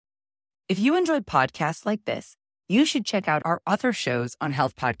If you enjoyed podcasts like this, you should check out our other shows on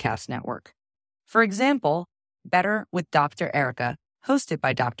Health Podcast Network. For example, Better with Dr. Erica, hosted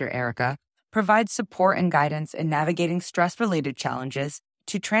by Dr. Erica, provides support and guidance in navigating stress-related challenges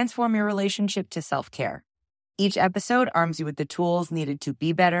to transform your relationship to self-care. Each episode arms you with the tools needed to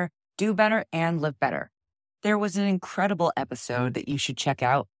be better, do better, and live better. There was an incredible episode that you should check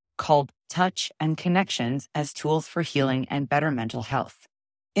out called Touch and Connections as Tools for Healing and Better Mental Health.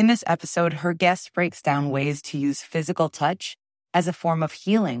 In this episode, her guest breaks down ways to use physical touch as a form of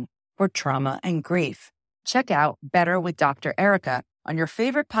healing for trauma and grief. Check out Better with Dr. Erica on your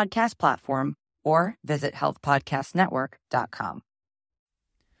favorite podcast platform or visit healthpodcastnetwork.com.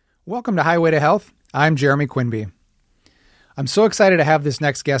 Welcome to Highway to Health. I'm Jeremy Quinby. I'm so excited to have this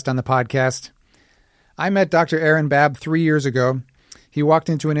next guest on the podcast. I met Dr. Aaron Babb 3 years ago. He walked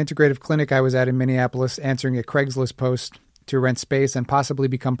into an integrative clinic I was at in Minneapolis, answering a Craigslist post to rent space and possibly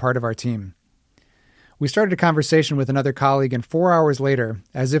become part of our team. We started a conversation with another colleague, and 4 hours later,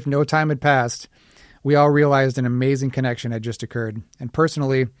 as if no time had passed, we all realized an amazing connection had just occurred. And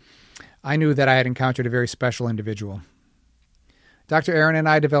personally, I knew that I had encountered a very special individual. Dr. Aaron and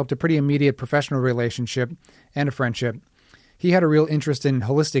I developed a pretty immediate professional relationship and a friendship. He had a real interest in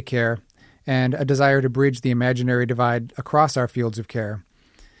holistic care and a desire to bridge the imaginary divide across our fields of care.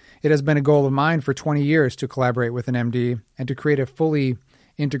 It has been a goal of mine for 20 years to collaborate with an MD and to create a fully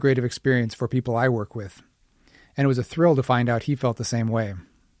integrative experience for people I work with. And it was a thrill to find out he felt the same way.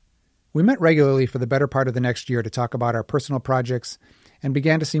 We met regularly for the better part of the next year to talk about our personal projects and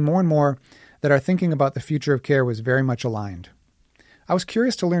began to see more and more that our thinking about the future of care was very much aligned. I was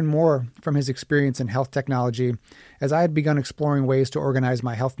curious to learn more from his experience in health technology as I had begun exploring ways to organize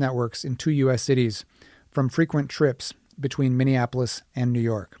my health networks in 2 U.S. cities from frequent trips between Minneapolis and New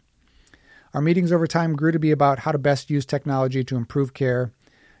York. Our meetings over time grew to be about how to best use technology to improve care,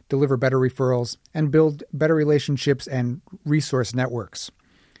 deliver better referrals, and build better relationships and resource networks.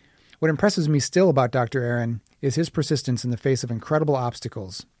 What impresses me still about Dr. Aaron is his persistence in the face of incredible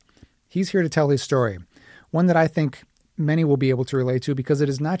obstacles. He's here to tell his story, one that I think many will be able to relate to because it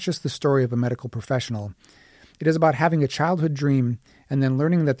is not just the story of a medical professional. It is about having a childhood dream and then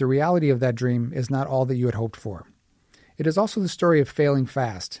learning that the reality of that dream is not all that you had hoped for. It is also the story of failing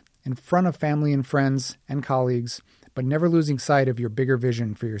fast, in front of family and friends and colleagues, but never losing sight of your bigger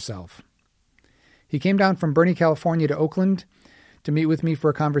vision for yourself. He came down from Bernie, California to Oakland to meet with me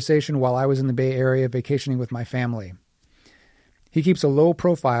for a conversation while I was in the Bay Area vacationing with my family. He keeps a low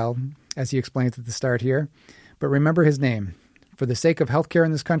profile, as he explains at the start here, but remember his name. For the sake of healthcare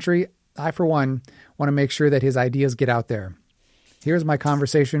in this country, I, for one, want to make sure that his ideas get out there. Here's my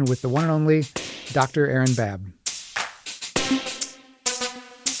conversation with the one and only Dr. Aaron Babb.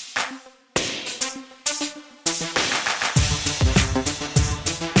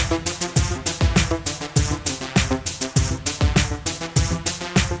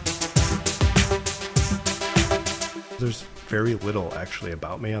 There's very little actually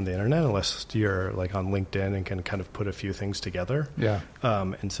about me on the internet unless you're like on LinkedIn and can kind of put a few things together. Yeah.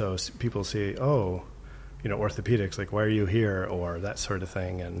 And so people see, oh, orthopedics, like, why are you here? Or that sort of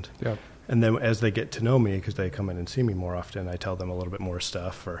thing. And and then as they get to know me, because they come in and see me more often, I tell them a little bit more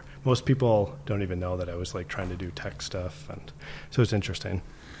stuff. Or most people don't even know that I was like trying to do tech stuff. And so it's interesting.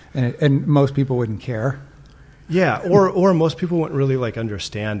 And most people wouldn't care. Yeah. Or most people wouldn't really like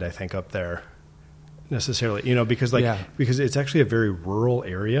understand, I think, up there. Necessarily, because it's actually a very rural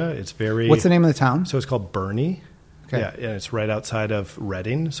area. It's very... What's the name of the town? So it's called Bernie. Okay. Yeah, and it's right outside of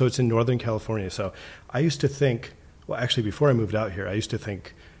Redding. So it's in Northern California. So I used to think, well, actually, before I moved out here, I used to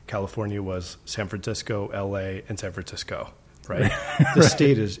think California was San Francisco, LA, and San Francisco, right? The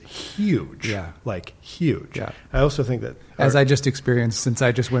state is huge. Yeah. Like, huge. Yeah. I also think that... As I just experienced, since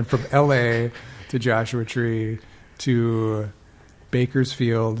I just went from LA to Joshua Tree to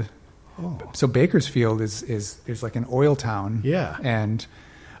Bakersfield... Oh. So Bakersfield is like an oil town. Yeah. And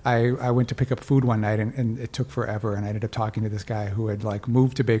I went to pick up food one night and it took forever. And I ended up talking to this guy who had like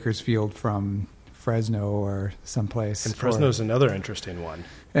moved to Bakersfield from Fresno or someplace. And Fresno's another interesting one.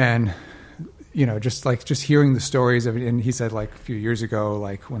 And, just hearing the stories of it. And he said like a few years ago,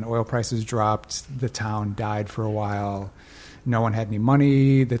 like when oil prices dropped, the town died for a while. No one had any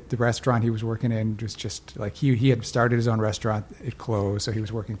money. The restaurant he was working in was just like he had started his own restaurant. It closed, so he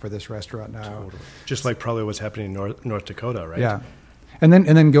was working for this restaurant now. Totally. Just like probably what's happening in North Dakota, right? Yeah, and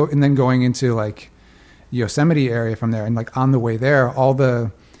then going into like Yosemite area from there, and like on the way there, all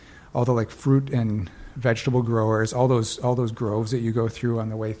the like fruit and vegetable growers, all those groves that you go through on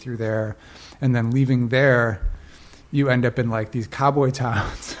the way through there, and then leaving there you end up in like these cowboy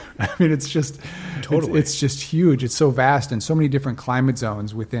towns. I mean, it's just totally. It's just huge. It's so vast and so many different climate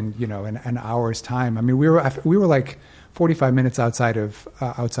zones within an hour's time. I mean, we were like 45 minutes outside of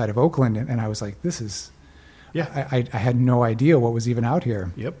Oakland, and I was like, this is. Yeah, I had no idea what was even out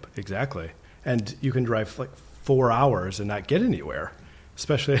here. Yep, exactly. And you can drive like 4 hours and not get anywhere,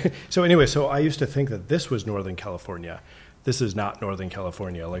 especially. So anyway, so I used to think that this was Northern California. This is not Northern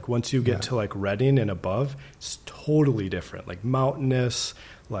California. Like once you get to like Redding and above, it's totally different. Like mountainous,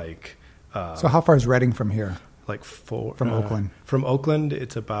 like. So how far is Redding from here? Like from Oakland. From Oakland,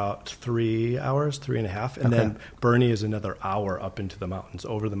 it's about 3 hours, 3.5, and then Bernie is another hour up into the mountains,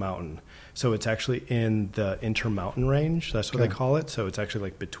 over the mountain. So it's actually in the Intermountain Range. That's what they call it. So it's actually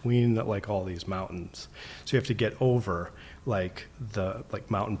like between like all these mountains. So you have to get over like the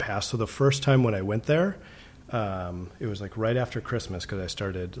mountain pass. So the first time when I went there, it was like right after Christmas because I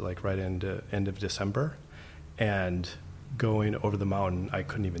started like right into end of December, and going over the mountain, I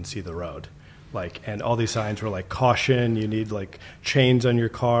couldn't even see the road. Like, and all these signs were like, caution, you need like chains on your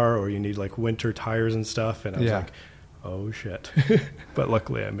car, or you need like winter tires and stuff. And I was like, oh shit. But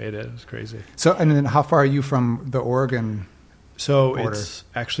luckily I made it. It was crazy. So, and then how far are you from the Oregon border? It's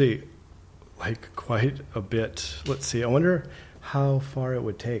actually like quite a bit. Let's see. I wonder how far it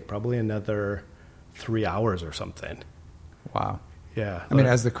would take. Probably another 3 hours or something. Wow. Yeah. I mean,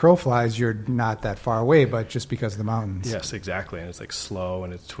 as the crow flies, you're not that far away, but just because of the mountains. Yes, exactly. And it's like slow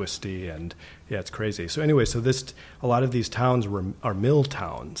and it's twisty and yeah, it's crazy. So anyway, a lot of these towns are mill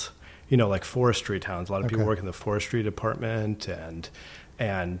towns, like forestry towns. A lot of people work in the forestry department,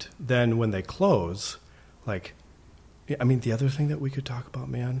 and then when they close, like, I mean, the other thing that we could talk about,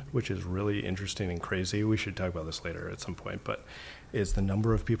 man, which is really interesting and crazy, we should talk about this later at some point, but is the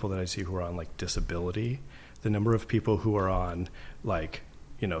number of people that I see who are on like disability, the number of people who are on like,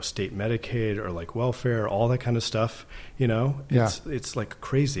 state Medicaid or like welfare, all that kind of stuff, it's like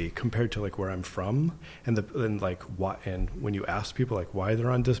crazy compared to like where I'm from, and when you ask people like why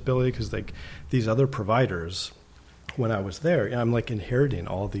they're on disability, because like these other providers, when I was there, I'm like inheriting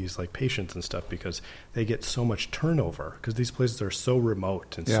all these like patients and stuff because they get so much turnover because these places are so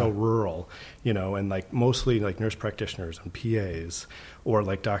remote and so rural, and like mostly like nurse practitioners and PAs or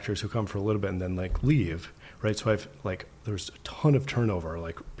like doctors who come for a little bit and then like leave. Right. So there's a ton of turnover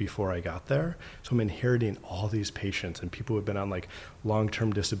like before I got there. So I'm inheriting all these patients and people who have been on like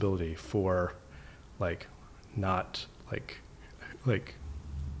long-term disability for like not like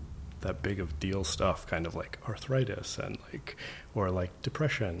that big of deal stuff, kind of like arthritis and like, or like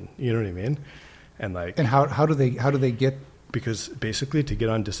depression, you know what I mean? And like, and how do they get? Because basically to get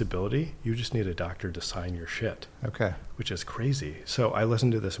on disability, you just need a doctor to sign your shit. Okay. Which is crazy. So I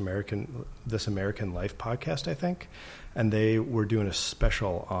listened to this American Life podcast, I think, and they were doing a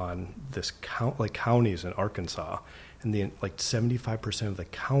special on this counties in Arkansas, and like 75% of the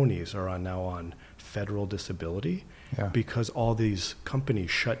counties are now on federal disability because all these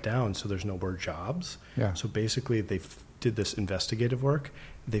companies shut down, so there's no more jobs. Yeah. So basically they did this investigative work.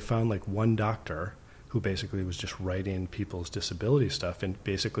 They found like one doctor who basically was just writing people's disability stuff. And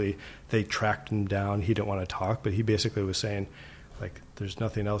basically they tracked him down. He didn't want to talk, but he basically was saying, like, there's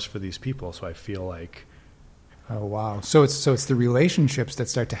nothing else for these people. So I feel like... Oh, wow. So it's the relationships that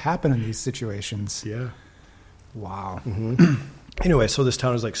start to happen in these situations. Yeah. Wow. Mm-hmm. Anyway, so this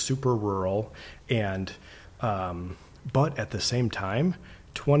town is like super rural, and but at the same time,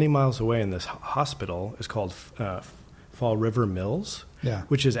 20 miles away in this hospital is called Fall River Mills,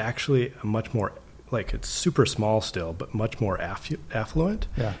 which is actually a much more... Like, it's super small still, but much more affluent.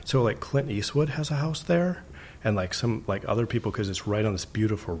 Yeah. So, like, Clint Eastwood has a house there, and, like, some, like, other people, because it's right on this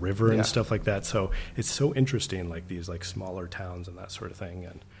beautiful river and stuff like that. So it's so interesting, like, these, like, smaller towns and that sort of thing,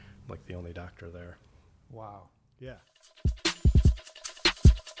 and, like, the only doctor there. Wow. Yeah.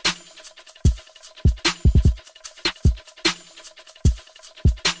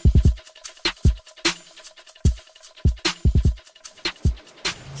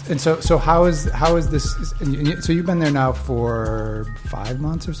 And so how is this? So you've been there now for 5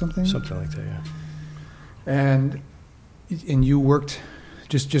 months or something? Something like that, yeah. And you worked,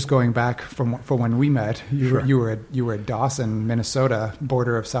 just going back from when we met. You were at Dawson, Minnesota,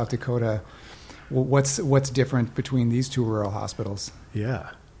 border of South Dakota. What's different between these two rural hospitals? Yeah.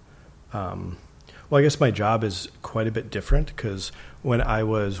 Well, I guess my job is quite a bit different because when I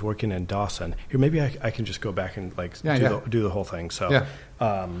was working in Dawson, here maybe I can just go back and like do the whole thing. So,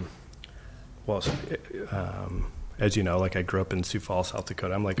 as you know, like I grew up in Sioux Falls, South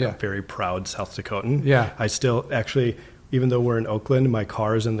Dakota. I'm like a very proud South Dakotan. Yeah. I still actually, even though we're in Oakland, my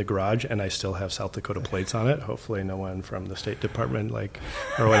car is in the garage and I still have South Dakota plates on it. Hopefully no one from the State Department,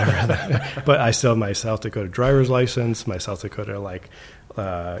 or whatever. But I still have my South Dakota driver's license, my South Dakota,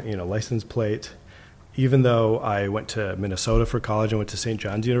 license plate. Even though I went to Minnesota for college and went to St.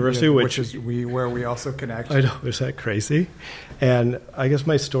 John's University, which is where we also connect. I know, is that crazy? And I guess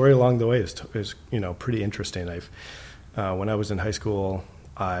my story along the way is pretty interesting. When I was in high school,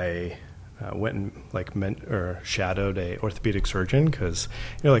 I went and shadowed a orthopedic surgeon because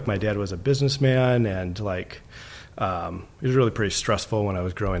my dad was a businessman, and it was really pretty stressful when I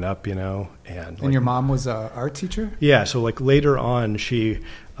was growing up, And your mom was an art teacher? Yeah. So later on, she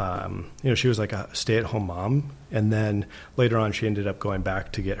was like a stay-at-home mom, and then later on, she ended up going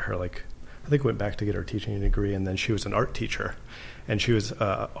back to get her went back to get her teaching degree, and then she was an art teacher. And she was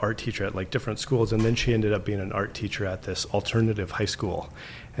an art teacher at different schools, and then she ended up being an art teacher at this alternative high school,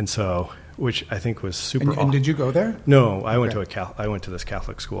 and so which I think was super. And did you go there? No, I went to this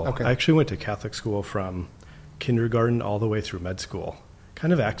Catholic school. Okay. I actually went to Catholic school from kindergarten all the way through med school,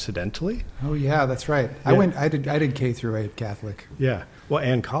 kind of accidentally. Oh yeah, that's right. Yeah. I did K through 8 Catholic. Yeah, well,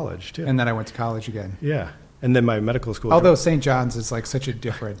 and college too. And then I went to college again. Yeah. And then my medical school. Although St. John's is such a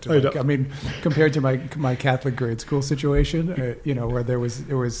different, compared to my Catholic grade school situation, where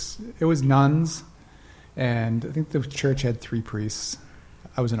it was nuns, and I think the church had 3 priests.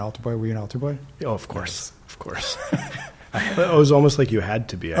 I was an altar boy. Were you an altar boy? Oh, of course, of course. It was almost like you had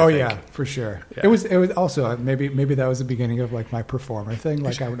to be. I think. Yeah, for sure. Yeah. It was also maybe that was the beginning of my performer thing.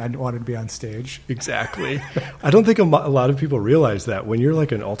 I wanted to be on stage. Exactly. I don't think a lot of people realize that when you're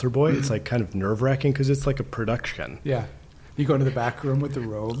an altar boy, it's kind of nerve wracking because it's like a production. Yeah, you go into the back room with the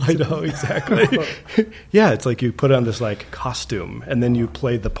robes. I know, exactly. Yeah, it's like you put on this costume and then you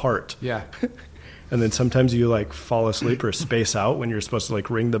play the part. Yeah. And then sometimes you fall asleep or space out when you're supposed to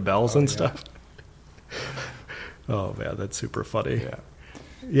ring the bells and stuff. Oh man, that's super funny. Yeah.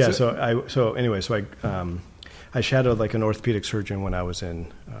 Yeah. So I shadowed an orthopedic surgeon when I was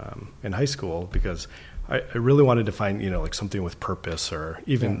in high school because I really wanted to find something with purpose, or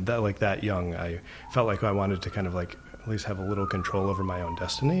even that young. I felt like I wanted to kind of at least have a little control over my own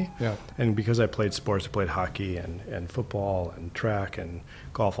destiny. Yeah. And because I played sports, I played hockey and football and track and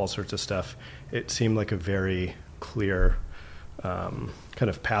golf, all sorts of stuff. It seemed like a very clear kind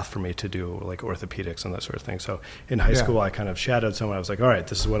of path for me to do orthopedics and that sort of thing. So in high school, I kind of shadowed someone. I was like, all right,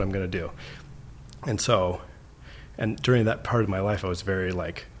 this is what I'm going to do. And during that part of my life, I was very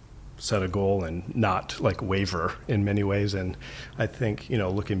set a goal and not waver in many ways. And I think,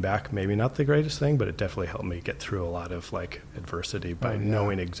 looking back, maybe not the greatest thing, but it definitely helped me get through a lot of adversity by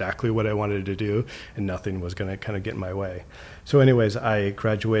knowing exactly what I wanted to do, and nothing was going to kind of get in my way. So anyways, I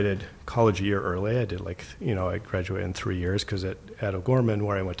graduated college a year early. I did I graduated in 3 years because at O'Gorman,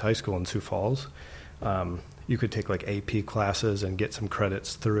 where I went to high school in Sioux Falls, you could take AP classes and get some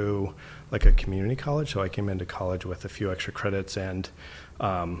credits through a community college. So I came into college with a few extra credits, and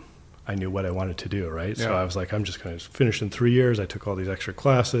I knew what I wanted to do, right? Yeah. So I was I'm just going to finish in 3 years. I took all these extra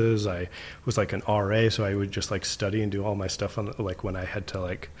classes. I was an RA, so I would just study and do all my stuff on when I had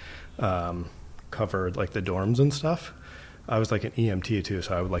to cover the dorms and stuff. I was an EMT too,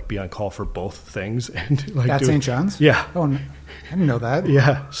 so I would be on call for both things. And at St. John's? Yeah. Oh, I didn't know that.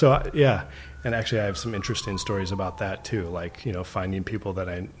 Yeah. So yeah, and actually I have some interesting stories about that too. Finding people that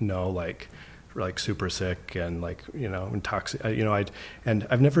I know super sick and intoxic. And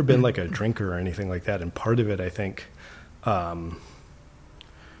I've never been a drinker or anything like that. And part of it, I think,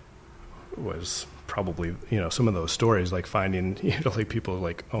 was probably some of those stories, finding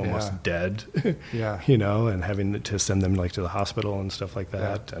people almost dead, and having to send them to the hospital and stuff like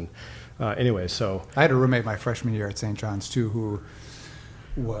that. And anyway, so I had a roommate my freshman year at St. John's too, who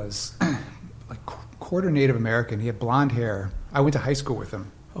was quarter Native American. He had blonde hair. I went to high school with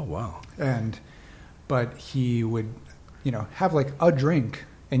him. Oh wow! But he would, have a drink,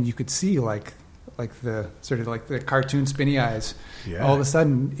 and you could see the sort of the cartoon spinny eyes. Yeah. All of a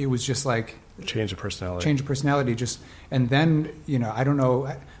sudden, it was just change of personality. And then I don't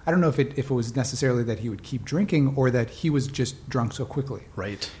know if it was necessarily that he would keep drinking or that he was just drunk so quickly.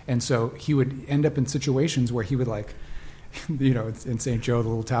 Right. And so he would end up in situations where he would in St. Joe, the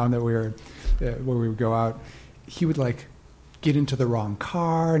little town that where we would go out, he would get into the wrong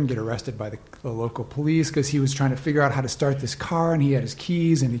car and get arrested by the local police because he was trying to figure out how to start this car, and he had his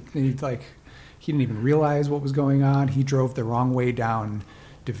keys, and he didn't even realize what was going on. He drove the wrong way down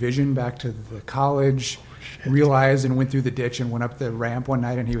Division back to the college, realized and went through the ditch and went up the ramp one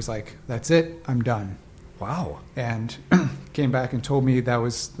night, and he was like, "That's it, I'm done." Wow. And came back and told me that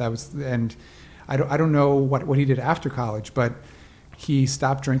was and I don't know what he did after college, but he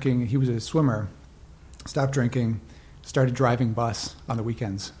stopped drinking. He was a swimmer, stopped drinking, started driving bus on the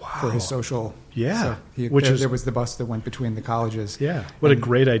weekends for his social. Yeah. So there was the bus that went between the colleges. Yeah. What a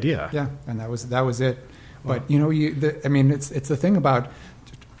great idea. Yeah. And that was it. Wow. But, it's the thing about,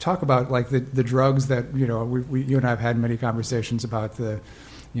 talk about like the drugs that, you and I have had many conversations about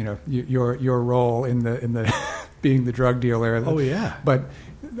your role in the being the drug dealer. Oh yeah. But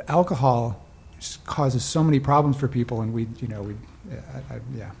alcohol causes so many problems for people, and we could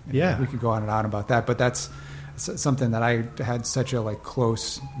go on and on about that. But that's something that I had such a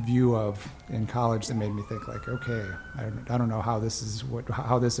close view of in college that made me think okay, I don't know how this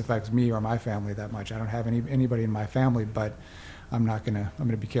affects me or my family that much. I don't have anybody in my family, but I'm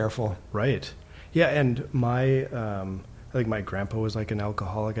gonna be careful. Right. Yeah, and my I think my grandpa was like an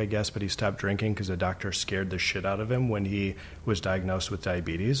alcoholic, I guess, but he stopped drinking because the doctor scared the shit out of him when he was diagnosed with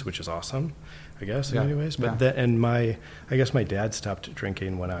diabetes, which is awesome, I guess, in many ways. But I guess my dad stopped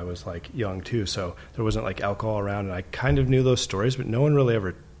drinking when I was young too, so there wasn't alcohol around, and I kind of knew those stories, but no one really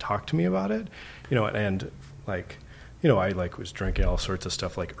ever talked to me about it, and I was drinking all sorts of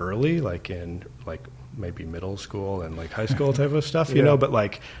stuff early, in maybe middle school and high school type of stuff,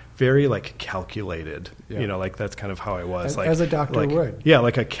 but very calculated, that's kind of how I was. As a doctor would. Yeah,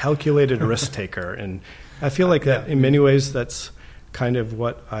 a calculated risk taker. And I feel that in many ways that's kind of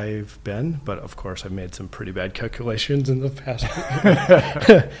what I've been, but of course I've made some pretty bad calculations in the past.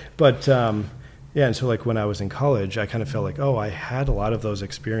 But and so when I was in college, I kind of felt I had a lot of those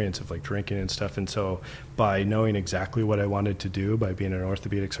experiences of drinking and stuff. And so by knowing exactly what I wanted to do, by being an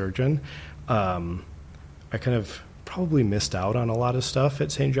orthopedic surgeon, I kind of probably missed out on a lot of stuff at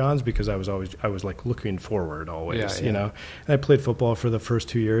St. John's because I was looking forward always, And I played football for the first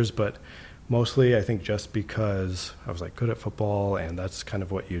 2 years, but mostly I think just because I was good at football and that's kind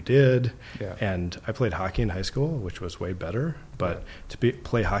of what you did. Yeah. And I played hockey in high school, which was way better. But to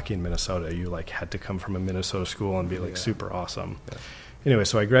play hockey in Minnesota, you had to come from a Minnesota school and be super awesome. Yeah. Anyway,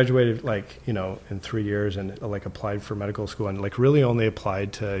 so I graduated in 3 years and applied for medical school and really only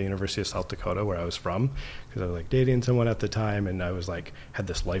applied to University of South Dakota where I was from because I was dating someone at the time and I was had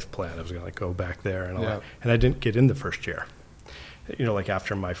this life plan. I was going to go back there and all that. And I didn't get in the first year.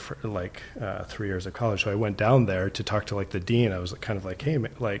 After my 3 years of college, so I went down there to talk to the dean. I was kind of hey,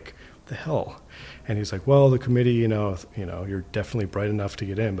 the hell? And he's well, the committee, you're definitely bright enough to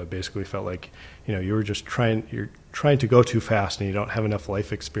get in, but basically felt you were just trying to go too fast and you don't have enough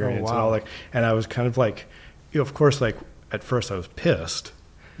life experience and all and I was kind of of course, at first I was pissed,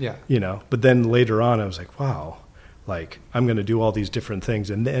 but then later on I was wow, I'm going to do all these different things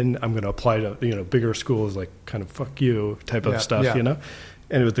and then I'm going to apply to, bigger schools, kind of fuck you type of stuff, And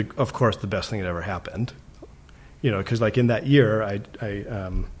it was of course the best thing that ever happened, because in that year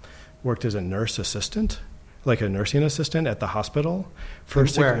I worked as a nurse assistant, a nursing assistant at the hospital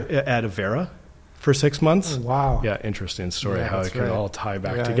at Avera for 6 months. Oh, wow. Yeah, interesting story how it can all tie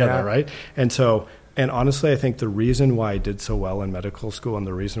back together, right? And honestly, I think the reason why I did so well in medical school and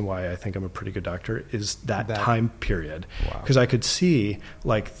the reason why I think I'm a pretty good doctor is that time period. Because I could see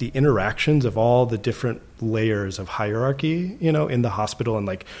the interactions of all the different layers of hierarchy, in the hospital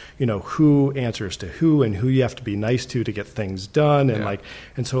and who answers to who and who you have to be nice to get things done. And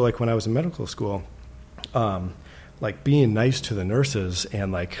and so when I was in medical school, being nice to the nurses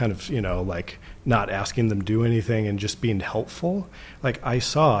and kind of, not asking them to do anything and just being helpful. I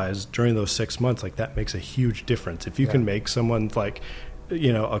saw as during those 6 months, that makes a huge difference. If you can make someone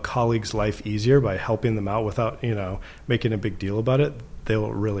a colleague's life easier by helping them out without, making a big deal about it,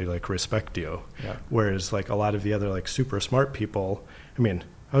 they'll really respect you. Yeah. Whereas a lot of the other super smart people, I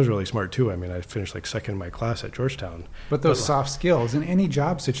was really smart too. I finished second in my class at Georgetown. But those soft skills in any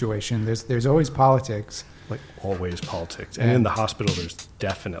job situation, there's always politics. Always politics. And in the hospital, there's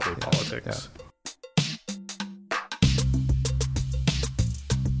definitely politics. Yeah.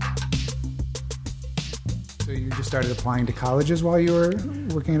 So you just started applying to colleges while you were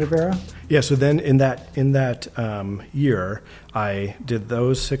working at Avera? Yeah. So then in that year, I did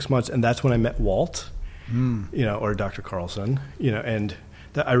those 6 months, and that's when I met Walt, or Dr. Carlson, and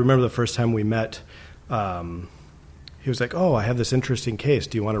I remember the first time we met. He was "Oh, I have this interesting case.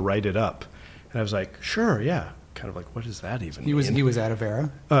 Do you want to write it up?" And I was "Sure, yeah." Kind of what does that even mean? He was at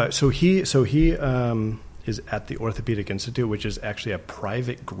Avera? So he is at the Orthopedic Institute, which is actually a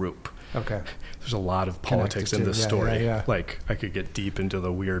private group. Okay. There's a lot of politics in this story. Yeah. I could get deep into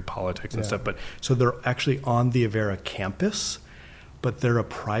the weird politics and stuff. But so they're actually on the Avera campus, but they're a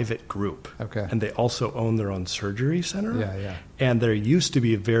private group. Okay. And they also own their own surgery center. Yeah. And they used to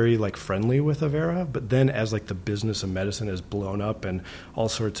be very friendly with Avera, but then as the business of medicine has blown up and all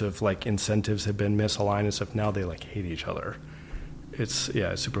sorts of incentives have been misaligned and stuff, now they hate each other. It's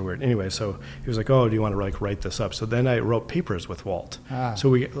super weird. Anyway, so he was like, "Oh, do you want to like write this up?" So then I wrote papers with Walt. So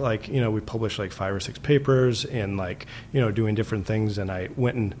we we published like 5 or 6 papers and like doing different things. And I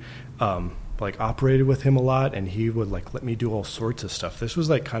went and like operated with him a lot, and he would like let me do all sorts of stuff. This was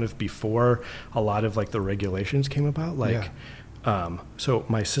like kind of before a lot of like the regulations came about. So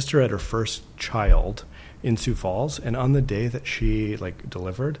my sister had her first child in Sioux Falls, and on the day that she like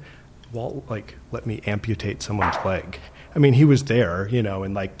delivered, Walt like let me amputate someone's leg. I mean, he was there,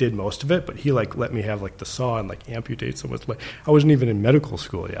 and like did most of it, but he like let me have like the saw and like amputate someone's leg. I wasn't even in medical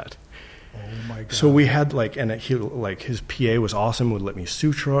school yet. Oh my God. So we had like, and he like his PA was awesome, would let me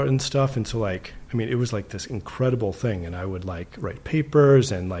suture and stuff. And so like, I mean, it was like this incredible thing. And I would like write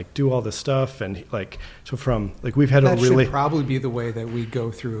papers and like do all this stuff. And like, so from like, we've had that a really should probably be the way that we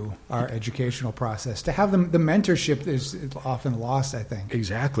go through our educational process. To have the mentorship is often lost, I think.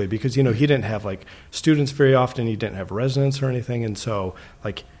 Exactly. Because, he didn't have like students very often. He didn't have residents or anything. And so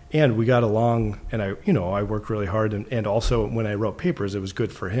like, and we got along, and I worked really hard, and also when I wrote papers, it was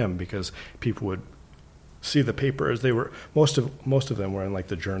good for him because people would see the papers. They were most of them were in like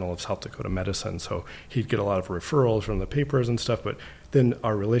the Journal of South Dakota Medicine, so he'd get a lot of referrals from the papers and stuff. But then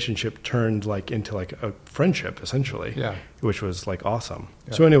our relationship turned like into like a friendship essentially, which was like awesome.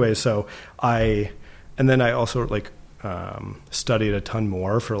 Yeah. So anyway, and then I also like studied a ton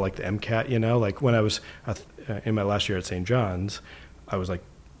more for like the MCAT. Like when I was in my last year at St. John's, I was like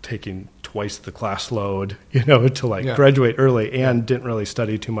taking twice the class load, to like graduate early, and didn't really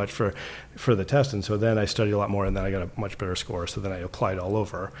study too much for the test. And so then I studied a lot more, and then I got a much better score. So then I applied all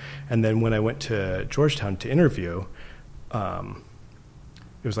over. And then when I went to Georgetown to interview, it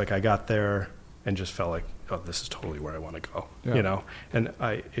was like I got there and just felt like, oh, this is totally where I want to go, And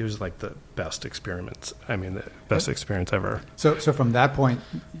it was like the best experience. I mean, the best experience ever. So from that point,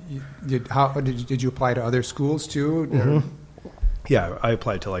 did you apply to other schools too? Mm-hmm. Yeah, I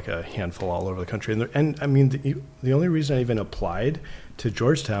applied to like a handful all over the country. And I mean, the only reason I even applied to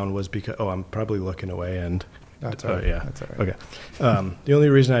Georgetown was because, I'm probably looking away and. That's all right. Yeah. That's all right. Okay. The only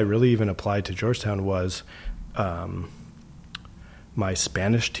reason I really even applied to Georgetown was my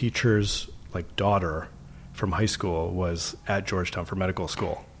Spanish teacher's like daughter from high school was at Georgetown for medical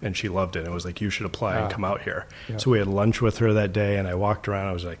school, and she loved it. And was like, you should apply and come out here. Yeah. So we had lunch with her that day, and I walked around.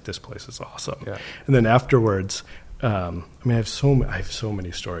 I was like, this place is awesome. Yeah. And then afterwards, I have so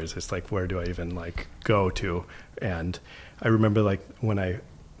many stories. It's like, where do I even like go to? And I remember like when I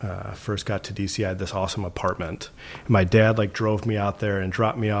first got to DC, I had this awesome apartment. And my dad like drove me out there and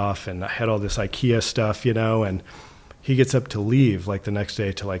dropped me off, and I had all this IKEA stuff, and he gets up to leave like the next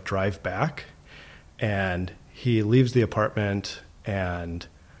day to like drive back, and he leaves the apartment, and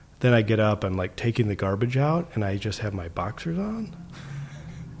then I get up, I'm like taking the garbage out, and I just have my boxers on.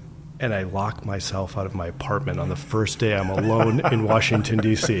 And I lock myself out of my apartment on the first day I'm alone in Washington,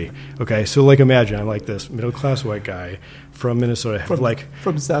 D.C. Okay, so like imagine I'm like this middle-class white guy from Minnesota. From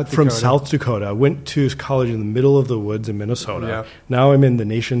South Dakota. From South Dakota. Went to college in the middle of the woods in Minnesota. Yeah. Now I'm in the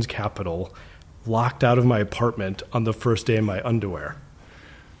nation's capital, locked out of my apartment on the first day in my underwear.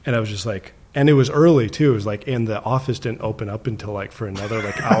 And I was just like, and it was early too. It was like, and the office didn't open up until like for another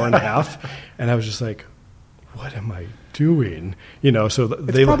like hour and a half. And I was just like, what am I doing? So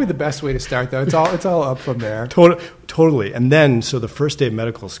it's probably the best way to start, though. It's all up from there. Totally. And then, so the first day of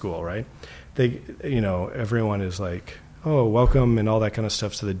medical school, right? They, everyone is like, oh, welcome and all that kind of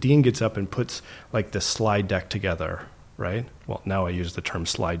stuff. So the dean gets up and puts like the slide deck together, right? Well, now I use the term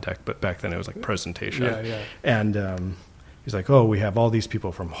slide deck, but back then it was like presentation. Yeah. And he's like, oh, we have all these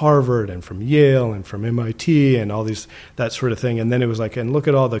people from Harvard and from Yale and from MIT and all these, that sort of thing. And then it was like, and look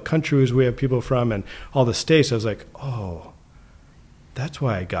at all the countries we have people from and all the states. I was like, oh, that's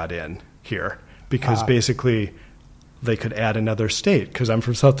why I got in here. Because basically they could add another state because I'm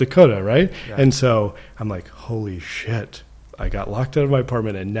from South Dakota, right? Yeah. And so I'm like, holy shit. I got locked out of my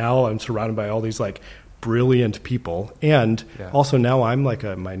apartment, and now I'm surrounded by all these like brilliant people. And also now I'm like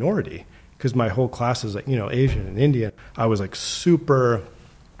a minority. Because my whole class is like, Asian and Indian. I was like super,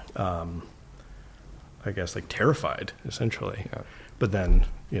 I guess, like terrified, essentially. Yeah. But then,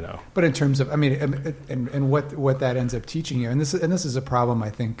 But in terms of, and what that ends up teaching you, and this is a problem,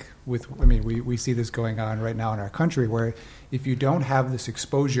 I think, we see this going on right now in our country, where if you don't have this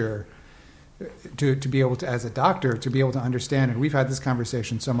exposure to be able to, as a doctor, to be able to understand, and we've had this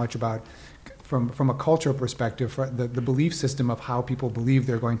conversation so much about, from a cultural perspective, the belief system of how people believe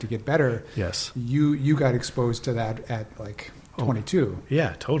they're going to get better. Yes. You got exposed to that at like 22.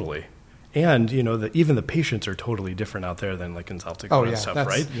 Yeah, totally. And, even the patients are totally different out there than like in South Dakota and stuff,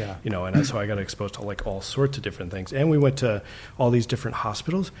 right? Yeah. And so I got exposed to like all sorts of different things. And we went to all these different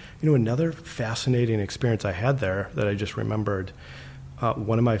hospitals. Another fascinating experience I had there that I just remembered,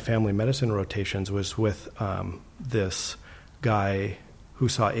 one of my family medicine rotations was with this guy who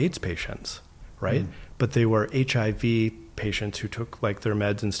saw AIDS patients, right? But they were HIV patients who took like their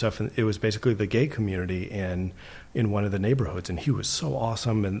meds and stuff, and it was basically the gay community in one of the neighborhoods, and he was so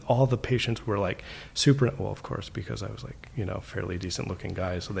awesome, and all the patients were like super, well, of course, because I was like, fairly decent looking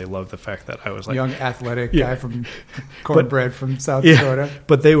guy, so they loved the fact that I was like young athletic guy from cornbread from South Dakota.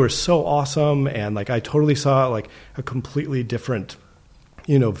 But they were so awesome, and like I totally saw like a completely different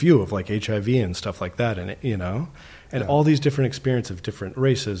view of like HIV and stuff like that, and all these different experiences of different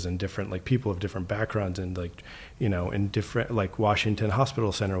races and different like people of different backgrounds, and like in different like Washington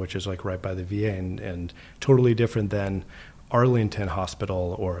Hospital Center, which is like right by the VA, and totally different than Arlington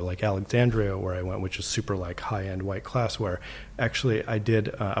Hospital or like Alexandria where I went, which is super like high end white class, where actually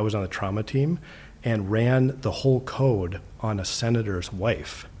I was on the trauma team and ran the whole code on a senator's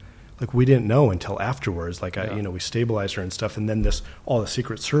wife. Like we didn't know until afterwards, like we stabilized her and stuff. And then all the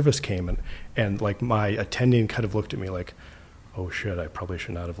Secret Service came and like my attending kind of looked at me like, oh shit, I probably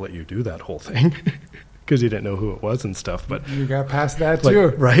should not have let you do that whole thing. Because he didn't know who it was and stuff. But you got past that too.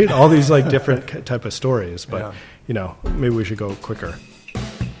 Right? All these like different type of stories, but maybe we should go quicker.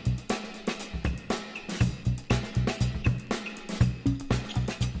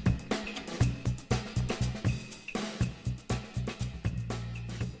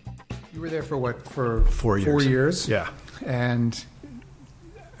 You were there for what? For 4 years. 4 years. Yeah. And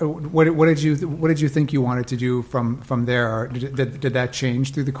what did you think you wanted to do from there? Did that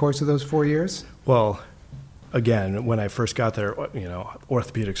change through the course of those 4 years? Well, again, when I first got there,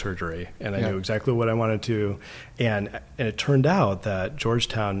 orthopedic surgery, and I knew exactly what I wanted to, and it turned out that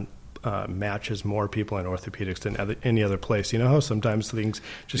Georgetown matches more people in orthopedics than any other place. You know how sometimes things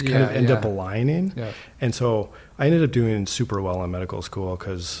just kind of end up aligning? Yeah. And so I ended up doing super well in medical school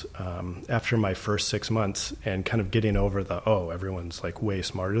because after my first 6 months and kind of getting over everyone's like way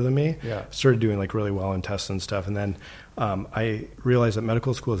smarter than me, started doing like really well in tests and stuff. And then I realized that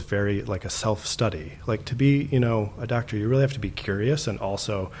medical school is very like a self-study. Like to be, a doctor, you really have to be curious, and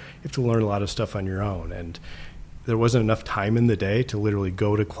also you have to learn a lot of stuff on your own. And there wasn't enough time in the day to literally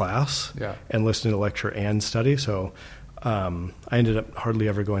go to class and listen to lecture and study. So I ended up hardly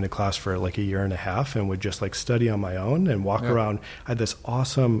ever going to class for like a year and a half, and would just like study on my own and walk around. I had this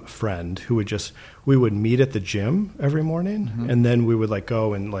awesome friend who we would meet at the gym every morning, and then we would like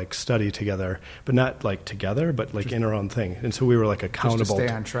go and like study together, but not like together, but like in our own thing. And so we were like accountable. Just to stay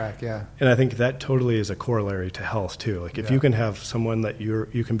on track, yeah. And I think that totally is a corollary to health too. Like if you can have someone that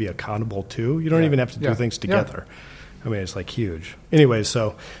you can be accountable to, you don't even have to do things together. I mean, it's like huge. Anyways,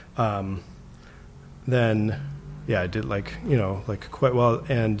 so then I did like quite well.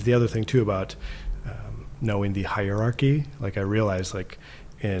 And the other thing too about knowing the hierarchy, like I realized like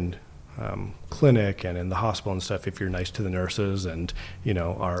in clinic and in the hospital and stuff, if you're nice to the nurses and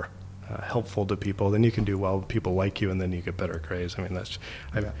are helpful to people, then you can do well. People like you, and then you get better grades. I mean,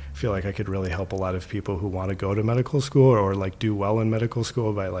 I feel like I could really help a lot of people who want to go to medical school or like do well in medical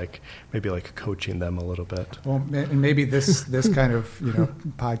school by maybe coaching them a little bit. Well, and maybe this kind of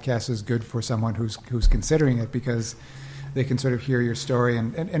podcast is good for someone who's considering it, because they can sort of hear your story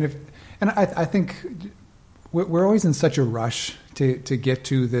and I think we're always in such a rush to get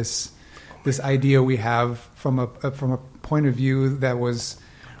to this idea we have from a point of view that was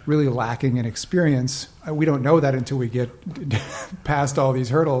really lacking in experience. We don't know that until we get past all these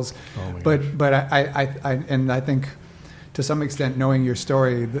hurdles. Oh my gosh. But I think to some extent, knowing your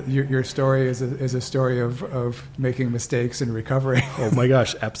story, your story is a story of making mistakes and recovering. Oh my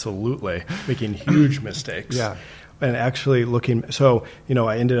gosh, absolutely, making huge mistakes. Yeah. And actually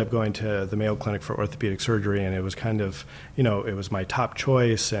I ended up going to the Mayo Clinic for orthopedic surgery, and it was kind of, it was my top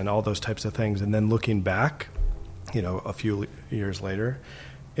choice and all those types of things. And then looking back, a few years later,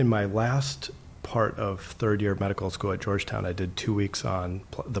 in my last part of third year of medical school at Georgetown, I did 2 weeks on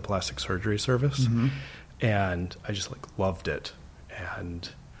the plastic surgery service, and I just loved it. And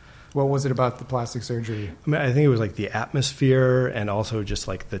what was it about the plastic surgery? I mean, I think it was the atmosphere, and also just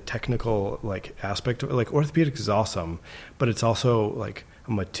the technical aspect of it. Orthopedics is awesome, but it's also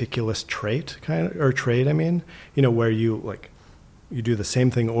a meticulous trade. I mean, where you do the same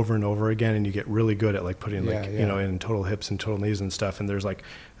thing over and over again, and you get really good at putting in total hips and total knees and stuff. And there's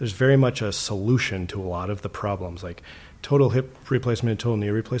very much a solution to a lot of the problems. Total hip replacement and total knee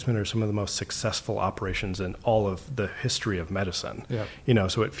replacement are some of the most successful operations in all of the history of medicine. Yeah.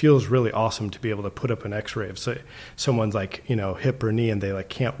 So it feels really awesome to be able to put up an X-ray of someone's hip or knee, and they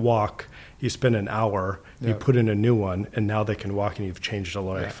can't walk, you spend an hour, you put in a new one, and now they can walk and you've changed a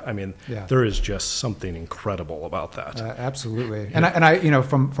life. I mean, there is just something incredible about that. Absolutely. And I, you know,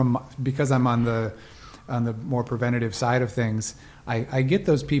 from because I'm on the more preventative side of things, I get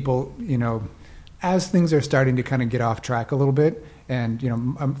those people, you know, as things are starting to kind of get off track a little bit. And, you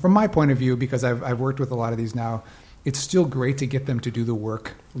know, from my point of view, because I've worked with a lot of these now, it's still great to get them to do the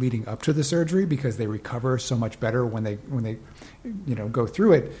work leading up to the surgery because they recover so much better when they you know, go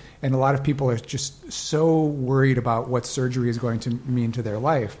through it. And a lot of people are just so worried about what surgery is going to mean to their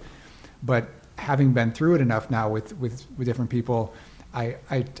life. But having been through it enough now with different people,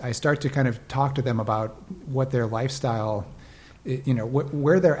 I start to kind of talk to them about what their lifestyle, you know,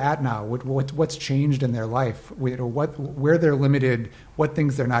 where they're at now, what's changed in their life, where they're limited, what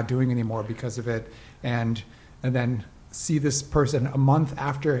things they're not doing anymore because of it, and then see this person a month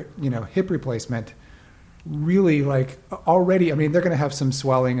after, you know, hip replacement, really like already, I mean, they're going to have some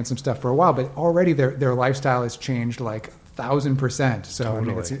swelling and some stuff for a while, but already their lifestyle has changed like 1,000%. So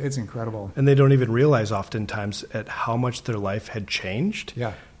totally. I mean, it's incredible. And they don't even realize oftentimes at how much their life had changed.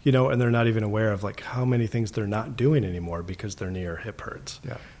 Yeah. You know, and they're not even aware of like how many things they're not doing anymore because their knee or hip hurts.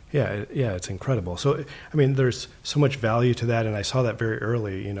 Yeah, it's incredible. So, I mean, there's so much value to that. And I saw that very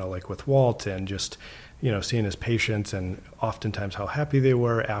early, you know, like with Walt and just, you know, seeing his patients and oftentimes how happy they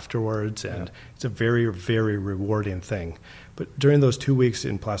were afterwards. And it's a very, very rewarding thing. But during those 2 weeks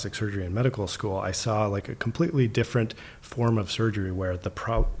in plastic surgery and medical school, I saw like a completely different form of surgery where the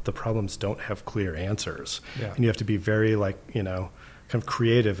problems don't have clear answers. And you have to be very like, you know, kind of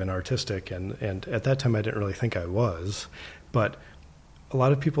creative and artistic. And at that time, I didn't really think I was. But a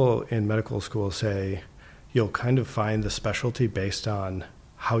lot of people in medical school say you'll kind of find the specialty based on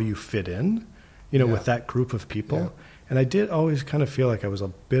how you fit in, you know, with that group of people. And I did always kind of feel like I was a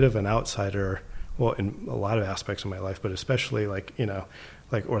bit of an outsider, well, in a lot of aspects of my life, but especially like, you know,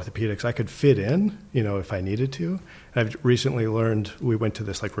 like orthopedics, I could fit in, you know, if I needed to. And I've recently learned, we went to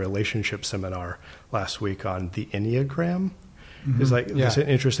this like relationship seminar last week on the Enneagram. It's like it's an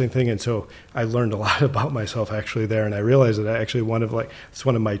interesting thing, and so I learned a lot about myself actually there, and I realized that actually one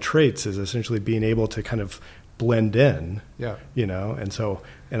of my traits is essentially being able to kind of blend in, you know, and so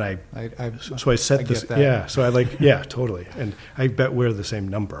I set this, so I like, totally, and I bet we're the same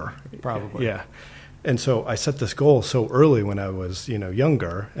number, probably, and so I set this goal so early when I was, you know,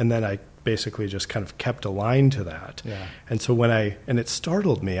 younger, and then I basically just kind of kept aligned to that. And so and it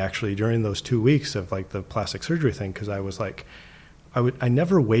startled me actually during those 2 weeks of like the plastic surgery thing, because I was like, I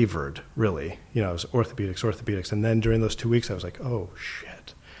never wavered really, you know, it was orthopedics. And then during those 2 weeks I was like, oh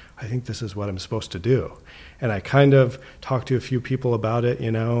shit, I think this is what I'm supposed to do. And I kind of talked to a few people about it, you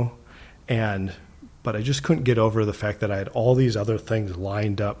know, but I just couldn't get over the fact that I had all these other things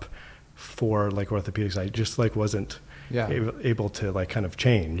lined up for like orthopedics. I just like wasn't able to like kind of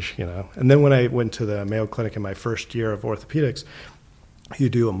change, you know. And then when I went to the Mayo Clinic in my first year of orthopedics, you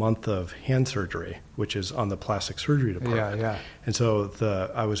do a month of hand surgery, which is on the plastic surgery department. And so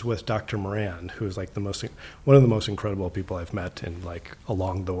I was with Dr. Moran, who is like one of the most incredible people I've met in like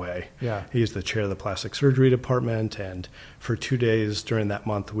along the way. He's the chair of the plastic surgery department, and for 2 days during that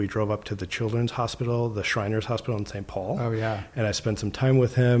month, we drove up to the Children's Hospital, the Shriners Hospital in St. Paul. And I spent some time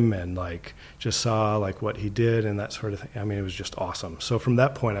with him and like just saw like what he did and that sort of thing. I mean, it was just awesome. So from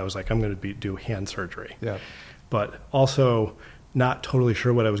that point, I was like, I'm going to do hand surgery. But also not totally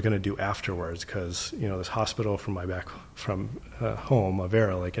sure what I was going to do afterwards, because, you know, this hospital from home,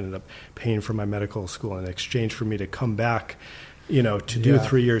 Avera, like ended up paying for my medical school in exchange for me to come back, you know, to do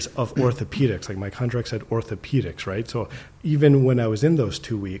 3 years of orthopedics. Like my contract said orthopedics, right? So even when I was in those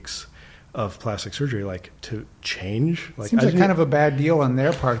 2 weeks of plastic surgery, like to change, like seems like kind of a bad deal on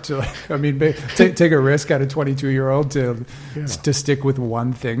their part to, like, I mean, take a risk at a 22-year-old to stick with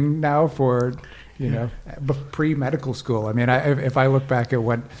one thing now for, you know, pre-medical school. I mean, if I look back at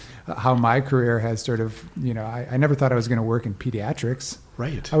how my career has sort of, you know, I never thought I was going to work in pediatrics.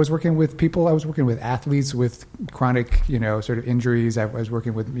 Right. I was working with people. I was working with athletes with chronic, you know, sort of injuries. I was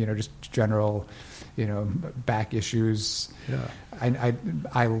working with, you know, just general, you know, back issues.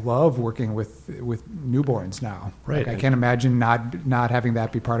 I love working with newborns now. Right. Like, I can't imagine not having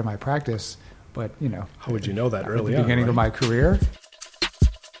that be part of my practice. But, you know, how would you know that early at the beginning of my career?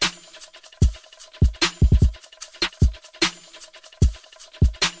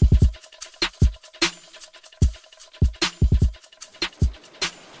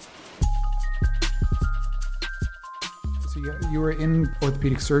 You were in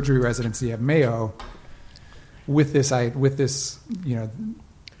orthopedic surgery residency at Mayo with this, you know,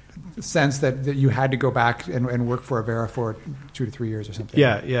 sense that you had to go back and work for Avera for 2 to 3 years or something.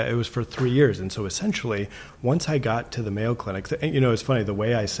 Yeah, it was for 3 years. And so essentially, once I got to the Mayo Clinic, it's funny, the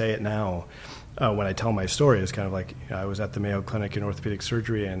way I say it now, when I tell my story is kind of like, I was at the Mayo Clinic in orthopedic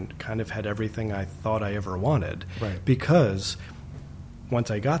surgery and kind of had everything I thought I ever wanted. Right. Because once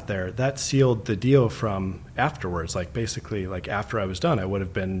I got there, that sealed the deal from afterwards. Like basically, like after I was done, I would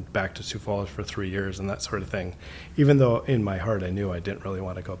have been back to Sioux Falls for 3 years and that sort of thing. Even though in my heart I knew I didn't really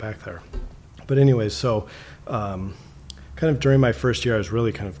want to go back there. But anyways, so kind of during my first year, I was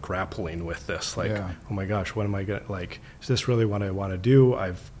really kind of grappling with this. Like, oh my gosh, what am I going to, like, is this really what I want to do?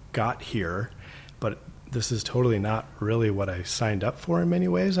 I've got here, but this is totally not really what I signed up for in many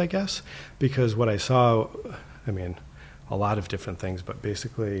ways, I guess, because what I saw, a lot of different things, but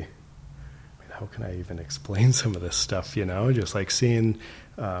basically, how can I even explain some of this stuff, just like seeing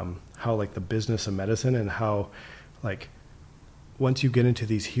how like the business of medicine and how like once you get into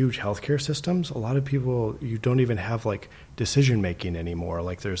these huge healthcare systems, a lot of people, you don't even have like decision making anymore.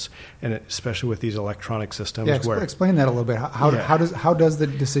 Like and especially with these electronic systems. Yeah, explain that a little bit. How does the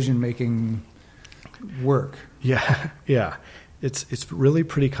decision making work? Yeah. It's really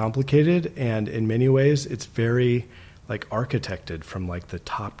pretty complicated, and in many ways it's very like architected from like the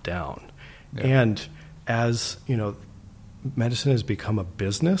top down. Yeah. And as, medicine has become a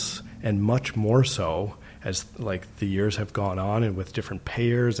business, and much more so as like the years have gone on and with different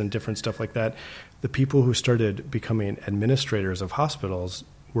payers and different stuff like that, the people who started becoming administrators of hospitals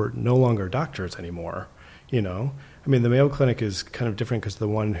were no longer doctors anymore, the Mayo Clinic is kind of different because the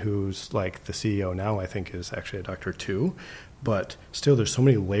one who's like the CEO now, I think, is actually a doctor too. But still, there's so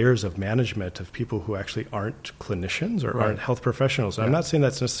many layers of management of people who actually aren't clinicians or aren't health professionals. And I'm not saying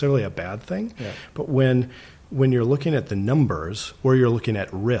that's necessarily a bad thing, but when you're looking at the numbers or you're looking at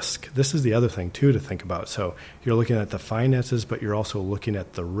risk, this is the other thing too to think about. So you're looking at the finances, but you're also looking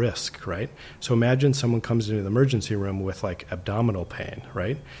at the risk, right? So imagine someone comes into the emergency room with like abdominal pain,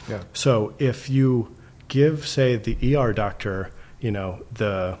 right? Yeah. So if you give, say, the ER doctor,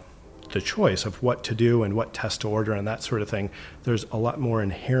 the choice of what to do and what test to order and that sort of thing, there's a lot more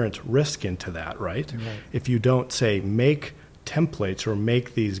inherent risk into that, right? If you don't, say, make templates or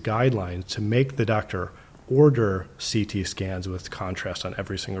make these guidelines to make the doctor order CT scans with contrast on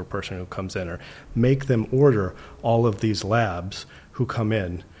every single person who comes in, or make them order all of these labs who come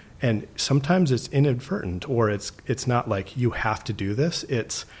in. And sometimes it's inadvertent, or it's not like you have to do this.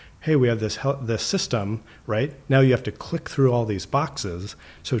 It's, hey, we have this system, right? Now you have to click through all these boxes.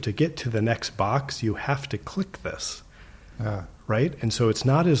 So to get to the next box, you have to click this, right? And so it's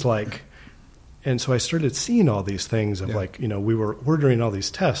not as like, and so I started seeing all these things of like, we were ordering all these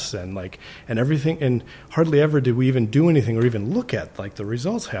tests and everything, and hardly ever did we even do anything or even look at like the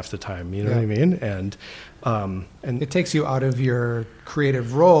results half the time, you know what I mean? And it takes you out of your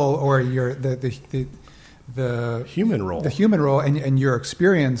creative role or your the human role, and your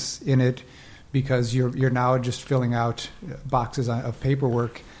experience in it, because you're now just filling out boxes of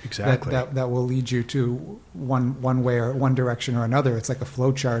paperwork. Exactly. That will lead you to one way or one direction or another. It's like a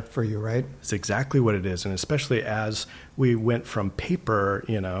flow chart for you, right? It's exactly what it is. And especially as we went from paper,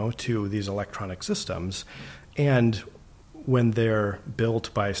 to these electronic systems, and when they're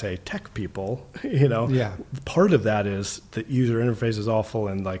built by, say, tech people, part of that is the user interface is awful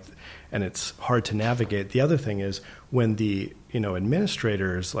and it's hard to navigate. The other thing is when the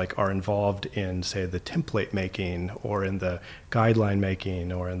administrators are involved in, say, the template making or in the guideline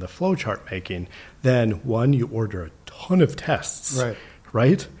making or in the flowchart making, then one, you order a ton of tests,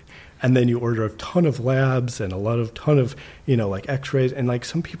 right? And then you order a ton of labs and a ton of x-rays, and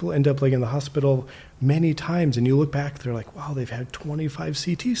some people end up in the hospital many times, and you look back, they're like, wow, they've had 25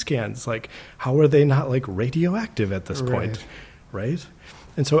 CT scans. How are they not radioactive at this point, right?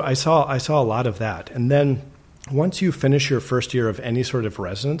 And so I saw a lot of that. And then once you finish your first year of any sort of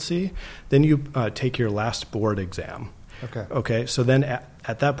residency, then you take your last board exam. Okay. So then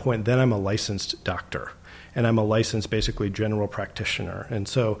at that point, then I'm a licensed doctor, and I'm a licensed basically general practitioner. And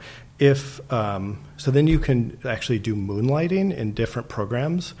so so then you can actually do moonlighting in different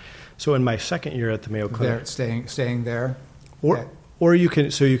programs. So in my second year at the Mayo Clinic, staying there, or you can do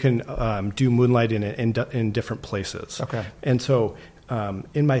moonlighting in different places. Okay. And so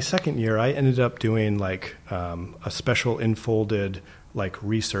in my second year, I ended up doing a special enfolded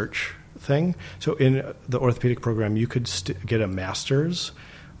research thing. So in the orthopedic program, you could get a master's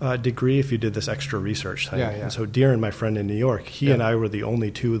degree if you did this extra research thing. And so Darren, my friend in New York, he and I were the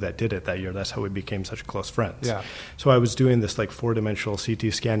only two that did it that year. That's how we became such close friends. Yeah. So I was doing this 4-dimensional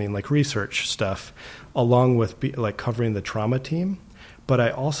CT scanning research stuff along with covering the trauma team. But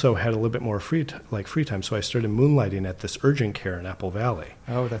I also had a little bit more free time, so I started moonlighting at this urgent care in Apple Valley.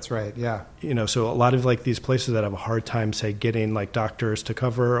 Oh, that's right. Yeah. So a lot of like these places that have a hard time, say, getting like doctors to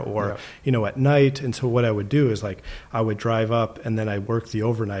cover or, at night. And so what I would do is like I would drive up and then I'd work the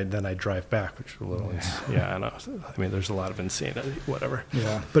overnight, then I'd drive back, which was a little, I know. I mean, there's a lot of insanity, whatever.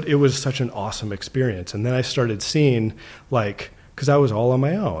 Yeah. But it was such an awesome experience. And then I started seeing like, because I was all on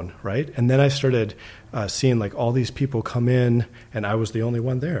my own, right? And then I started seeing like all these people come in and I was the only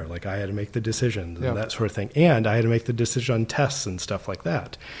one there. Like I had to make the decisions and that sort of thing. And I had to make the decision on tests and stuff like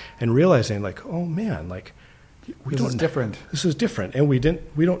that. And realizing like, oh man, like this is different. This is different. And we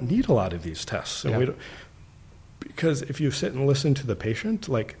don't need a lot of these tests. And we don't, because if you sit and listen to the patient,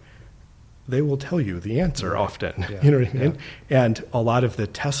 like they will tell you the answer often. Yeah. You know what I mean? And a lot of the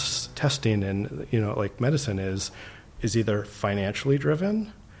testing and, like medicine is either financially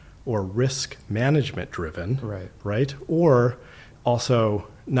driven or risk management driven, right? Or also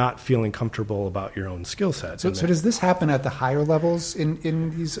not feeling comfortable about your own skill set. So does this happen at the higher levels in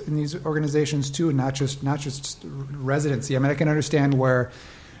these organizations too, and not just residency? I mean, I can understand where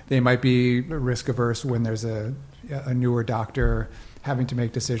they might be risk averse when there's a newer doctor having to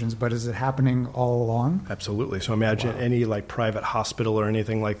make decisions, but is it happening all along? Absolutely. So imagine any like private hospital or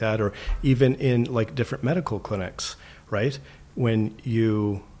anything like that, or even in like different medical clinics, right? When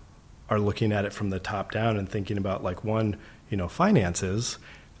you are looking at it from the top down and thinking about like finances,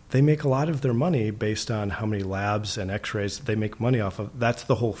 they make a lot of their money based on how many labs and x-rays they make money off of. That's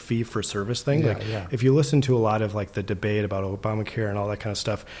the whole fee for service thing. If you listen to a lot of like the debate about Obamacare and all that kind of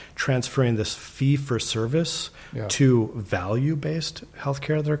stuff, transferring this fee for service to value-based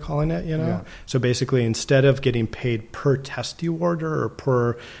healthcare, they're calling it, So basically instead of getting paid per test you order or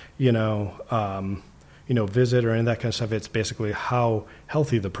per, visit or any of that kind of stuff, it's basically how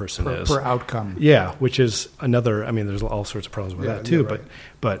healthy the person is. Per outcome. Yeah, which is another, I mean, there's all sorts of problems with that too. Right.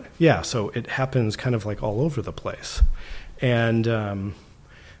 But yeah, so it happens kind of like all over the place. And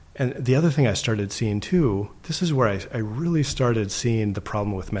the other thing I started seeing too, this is where I really started seeing the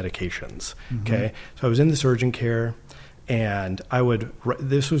problem with medications, okay? So I was in this urgent care, and I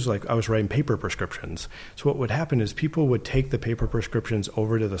was writing paper prescriptions. So what would happen is people would take the paper prescriptions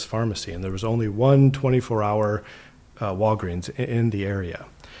over to this pharmacy, and there was only one 24-hour Walgreens in the area.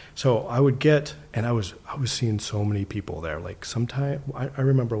 So I would get, and I was seeing so many people there. Like I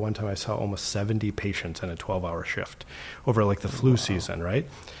remember one time I saw almost 70 patients in a 12-hour shift over like the flu season, right?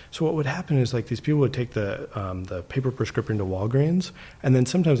 So what would happen is like these people would take the paper prescription to Walgreens, and then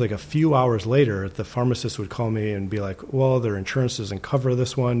sometimes like a few hours later, the pharmacist would call me and be like, well, their insurance doesn't cover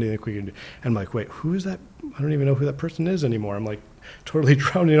this one. Do you think we can? And I'm like, wait, who is that? I don't even know who that person is anymore. I'm like totally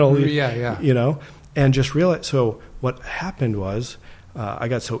drowning all these, and just realized. So what happened was, I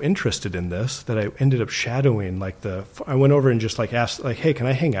got so interested in this that I ended up shadowing I went over and just like asked like, hey, can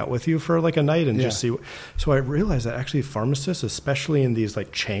I hang out with you for like a night and just see? So I realized that actually pharmacists, especially in these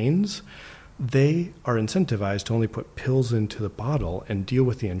like chains, they are incentivized to only put pills into the bottle and deal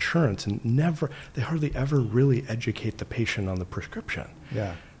with the insurance, and they hardly ever really educate the patient on the prescription.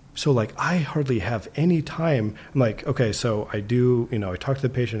 Yeah. So like I hardly have any time. I'm like, okay, so I do, I talk to the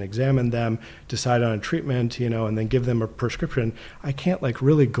patient, examine them, decide on a treatment, and then give them a prescription. I can't like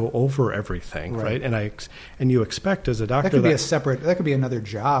really go over everything, right? And you expect as a doctor that could be another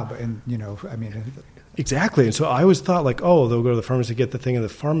job, and exactly. And so I always thought like, oh, they'll go to the pharmacy, get the thing, and the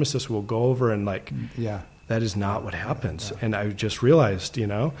pharmacist will go over and like, that is not what happens. And I just realized,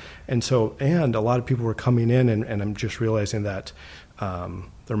 and a lot of people were coming in, and I'm just realizing that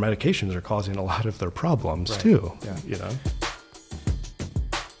their medications are causing a lot of their problems too. Yeah.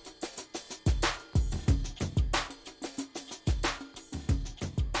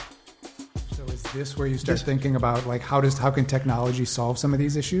 So is this where you start thinking about like how can technology solve some of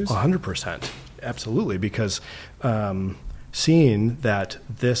these issues? 100%, absolutely, because seeing that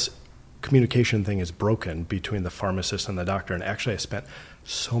this communication thing is broken between the pharmacist and the doctor, and actually I spent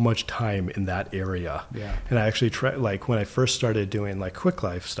so much time in that area. And I actually like when I first started doing like Quick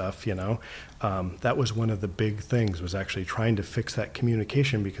Life stuff, that was one of the big things, was actually trying to fix that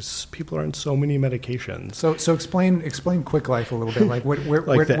communication, because people are on so many medications. So explain Quick Life a little bit. Like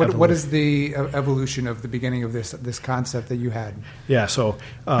what is the evolution of the beginning of this concept that you had? Yeah. So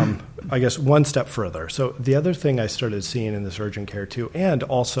I guess one step further. So the other thing I started seeing in this urgent care too, and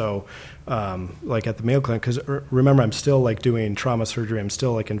also like at the Mayo Clinic, because remember I'm still like doing trauma surgery. I'm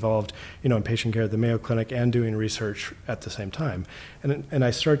still like involved, in patient care at the Mayo Clinic and doing research at the same time. And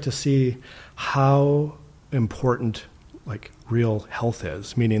I start to see how important like real health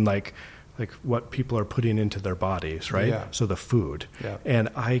is, meaning like what people are putting into their bodies, right? So the food. And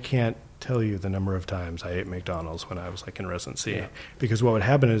I can't tell you the number of times I ate McDonald's when I was like in residency, because what would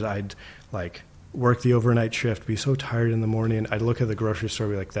happen is I'd like work the overnight shift, be so tired in the morning. I'd look at the grocery store,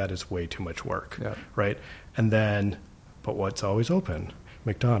 be like, that is way too much work. Right. And then, but what's always open?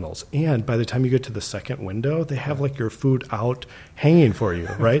 McDonald's. And by the time you get to the second window, they have like your food out hanging for you.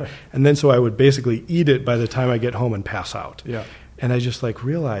 Right. And then, so I would basically eat it by the time I get home and pass out. And I just like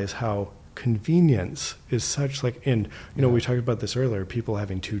realize how convenience is such like, and you know, we talked about this earlier, people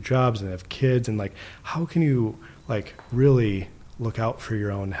having 2 jobs and have kids, and like, how can you like really look out for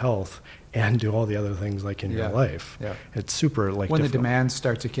your own health and do all the other things like in your life? It's super like when difficult. The demands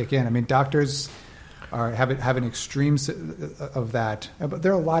start to kick in. I mean, doctors have an extreme of that, but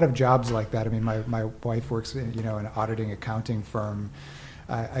there are a lot of jobs like that. I mean, my wife works in, you know, an auditing accounting firm.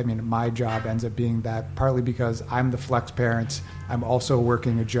 I mean, my job ends up being that partly because I'm the flex parent. I'm also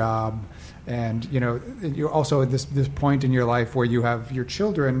working a job, and you know, you're also at this point in your life where you have your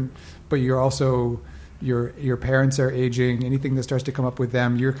children, but you're also your parents are aging. Anything that starts to come up with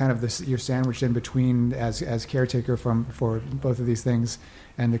them, you're kind of you're sandwiched in between as caretaker for both of these things,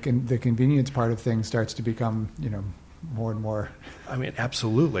 and the convenience part of things starts to become, you know, more and more. I mean,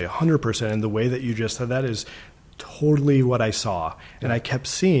 absolutely, 100%. And the way that you just said that is totally what I saw. And I kept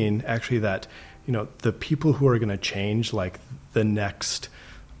seeing actually that, you know, the people who are going to change like the next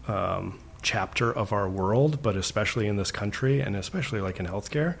chapter of our world, but especially in this country and especially like in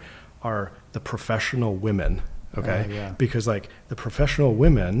healthcare, are the professional women. Okay. Because like the professional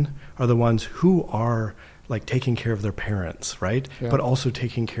women are the ones who are like taking care of their parents, right? But also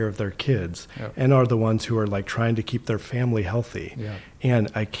taking care of their kids, and are the ones who are like trying to keep their family healthy.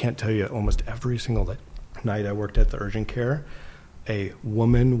 And I can't tell you, almost every single night I worked at the urgent care, a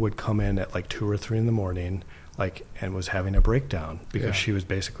woman would come in at like 2 or 3 in the morning, like, and was having a breakdown because she was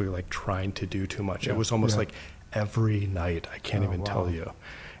basically like trying to do too much. It was almost like every night. I can't even tell you.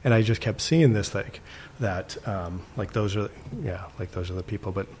 And I just kept seeing this, like that, like those are the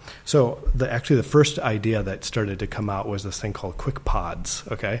people. But so actually the first idea that started to come out was this thing called quick pods.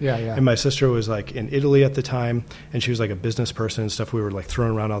 Okay. And my sister was like in Italy at the time, and she was like a business person and stuff. We were like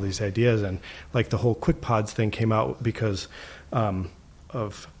throwing around all these ideas, and like the whole quick pods thing came out because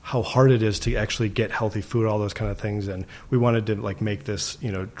of how hard it is to actually get healthy food, all those kind of things. And we wanted to like make this,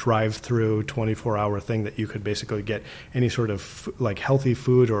 you know, drive-through 24-hour thing that you could basically get any sort of like healthy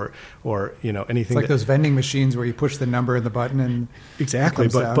food or you know, anything. It's like those vending machines where you push the number in the button and exactly,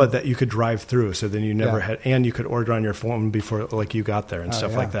 but that you could drive through. So then you never had, and you could order on your phone before like you got there and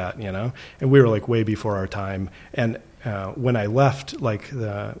stuff like that, you know. And we were like way before our time. And when I left, like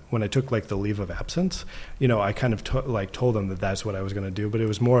when I took like the leave of absence, you know, I kind of told them that that's what I was going to do, but it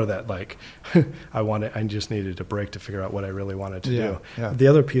was more that like I just needed a break to figure out what I really wanted to do. The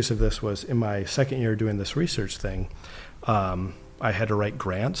other piece of this was in my second year doing this research thing, I had to write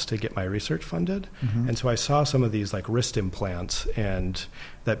grants to get my research funded. And so I saw some of these like wrist implants and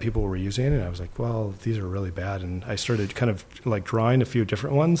that people were using, and I was like, well, these are really bad. And I started kind of like drawing a few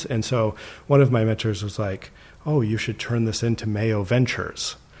different ones. And so one of my mentors was like, oh, you should turn this into Mayo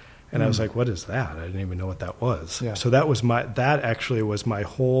Ventures. And I was like, what is that? I didn't even know what that was. So that actually was my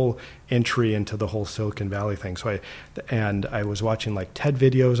whole entry into the whole Silicon Valley thing. So I was watching like TED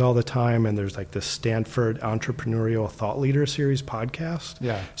videos all the time, and there's like this Stanford Entrepreneurial Thought Leader Series podcast.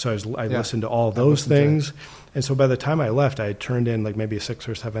 So I listened to all those things. And so by the time I left, I had turned in like maybe 6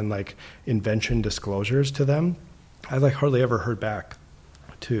 or 7 like invention disclosures to them. I like hardly ever heard back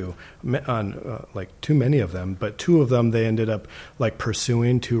on like too many of them, but 2 of them they ended up like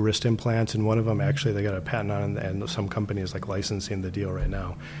pursuing 2 wrist implants, and one of them actually they got a patent on, and some company is like licensing the deal right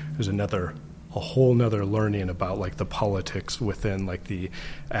now. There's a whole nother learning about like the politics within like the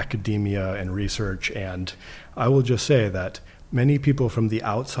academia and research. And I will just say that many people from the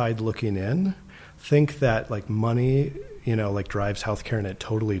outside looking in think that like money, you know, like drives healthcare, and it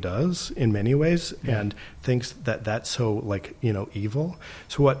totally does in many ways, and thinks that that's so like, you know, evil.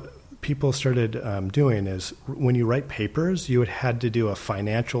 So what people started doing is when you write papers, you had to do a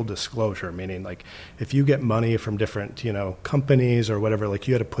financial disclosure, meaning like if you get money from different, you know, companies or whatever, like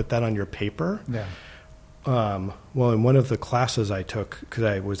you had to put that on your paper. Well, in one of the classes I took, because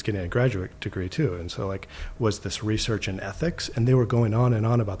I was getting a graduate degree too, and so like was this research and ethics, and they were going on and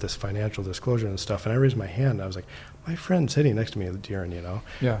on about this financial disclosure and stuff, and I raised my hand, and I was like, my friend sitting next to me, Darren, you know,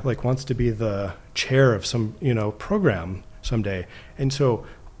 like wants to be the chair of some, you know, program someday. And so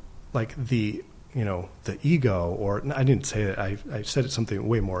like the, you know, the ego, or I didn't say that, I said it something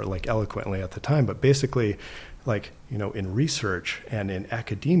way more like eloquently at the time, but basically like, you know, in research and in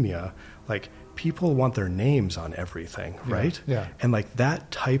academia, like people want their names on everything, right? And like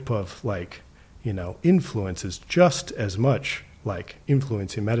that type of like, you know, influence is just as much like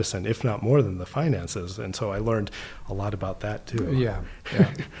influencing medicine, if not more than the finances. And so I learned a lot about that too. Yeah.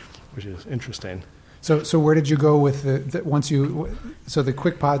 Which is interesting. So where did you go with so the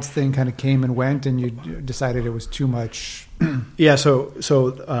Quick Pods thing kind of came and went, and you decided it was too much? Yeah. So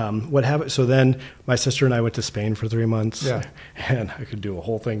what happened? So then my sister and I went to Spain for 3 months. Yeah. And I could do a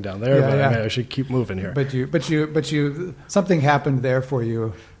whole thing down there, but I should keep moving here. But you something happened there for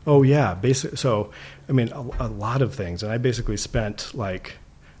you. Oh yeah. So I mean, a lot of things, and I basically spent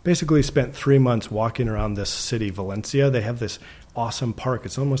 3 months walking around this city, Valencia. They have this awesome park.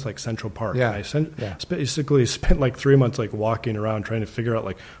 It's almost like Central Park. Yeah. And I basically spent like 3 months like walking around trying to figure out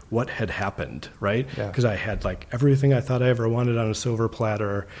like what had happened, right? Because I had like everything I thought I ever wanted on a silver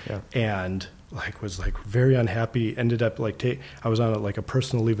platter, and like was like very unhappy. Ended up like I was on like a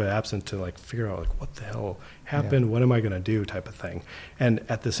personal leave of absence to like figure out like what the hell happened, what am I going to do, type of thing. And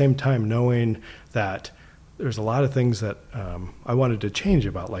at the same time, knowing that there's a lot of things that I wanted to change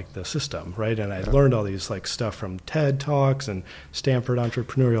about like the system, right? And I learned all these like stuff from TED Talks and Stanford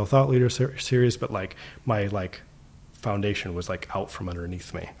Entrepreneurial Thought Leader series, but like my like foundation was like out from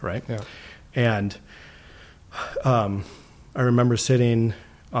underneath me, right? Yeah. And I remember sitting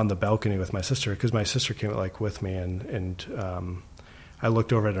on the balcony with my sister, because my sister came like with me, and I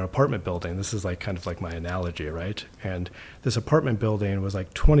looked over at an apartment building. This is like kind of like my analogy, right? And this apartment building was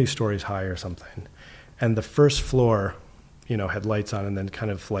like 20 stories high or something. And the first floor, had lights on, and then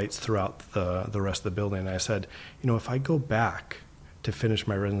kind of lights throughout the rest of the building. And I said, if I go back to finish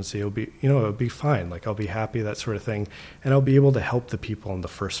my residency, it'll be fine. Like I'll be happy, that sort of thing. And I'll be able to help the people on the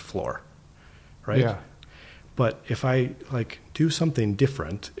first floor, right? Yeah. But if I like do something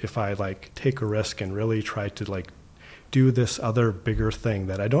different, if I like take a risk and really try to like do this other bigger thing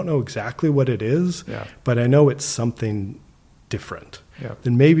that I don't know exactly what it is, but I know it's something different,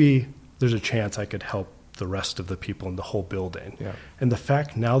 then maybe there's a chance I could help the rest of the people in the whole building. Yeah. And the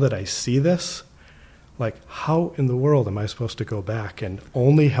fact now that I see this, like how in the world am I supposed to go back and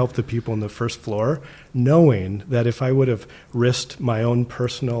only help the people on the first floor, knowing that if I would have risked my own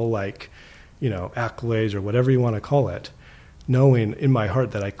personal accolades or whatever you want to call it, knowing in my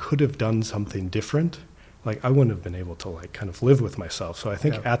heart that I could have done something different, like I wouldn't have been able to like kind of live with myself. So I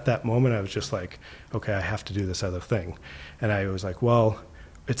think at that moment I was just like, okay, I have to do this other thing. And I was like, well,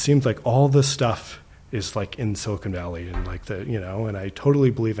 it seems like all this stuff is like in Silicon Valley, and like and I totally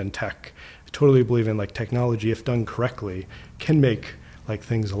believe in tech. I totally believe in like technology, if done correctly, can make like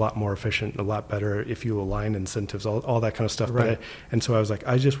things a lot more efficient, a lot better if you align incentives, all that kind of stuff. Right. And so I was like,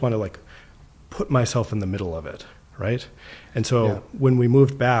 I just want to like put myself in the middle of it, right? And so when we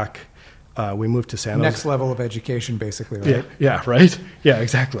moved back, we moved to San Jose. Next level of education, basically, right? Yeah, right? Yeah,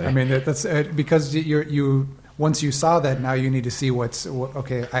 exactly. I mean, that's because you once you saw that, now you need to see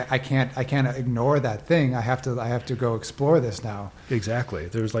I can't ignore that thing. I have to go explore this now. Exactly.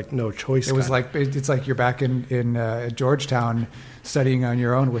 There's like no choice. It was it's like you're back in Georgetown studying on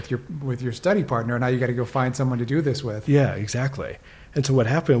your own with your study partner, and now you got to go find someone to do this with. Yeah, exactly. And so what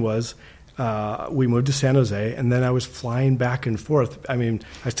happened was, we moved to San Jose, and then I was flying back and forth. I mean,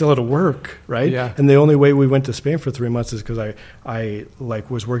 I still had to work, right? Yeah. And the only way we went to Spain for 3 months is because I like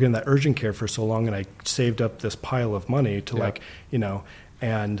was working in that urgent care for so long, and I saved up this pile of money to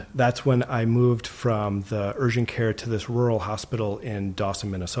and that's when I moved from the urgent care to this rural hospital in Dawson,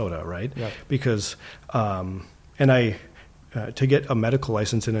 Minnesota, right? Yeah. Because to get a medical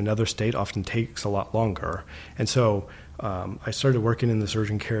license in another state often takes a lot longer, and so. I started working in this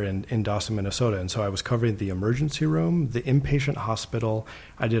urgent care in Dawson, Minnesota, and so I was covering the emergency room, the inpatient hospital.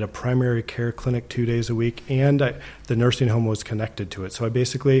 I did a primary care clinic 2 days a week, and the nursing home was connected to it. So I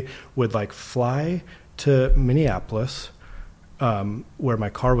basically would like fly to Minneapolis, where my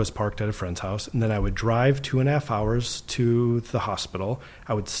car was parked at a friend's house, and then I would drive 2.5 hours to the hospital.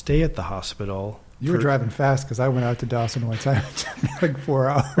 I would stay at the hospital. You were driving fast, because I went out to Dawson one time, like 4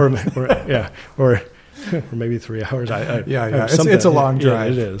 hours. or maybe 3 hours. It's a long drive.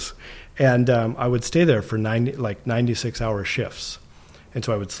 Yeah, it is. And I would stay there for 96-hour shifts. And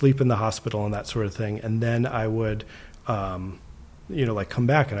so I would sleep in the hospital and that sort of thing. And then I would, come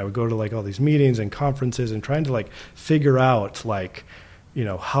back, and I would go to like all these meetings and conferences and trying to like figure out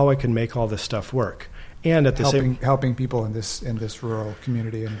how I can make all this stuff work. And at the helping people in this rural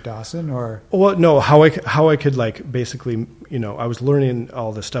community in Dawson, or how I could like basically I was learning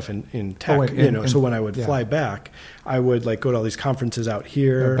all this stuff in tech, so when I would fly back, I would like go to all these conferences out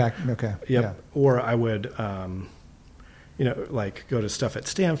here. Or I would like go to stuff at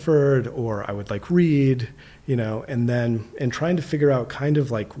Stanford, or I would like read, and trying to figure out kind of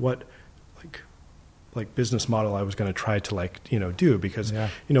like what like business model I was going to try to like, do, because,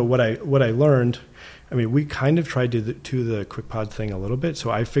 what I learned, I mean, we kind of tried to do the QuickPod thing a little bit.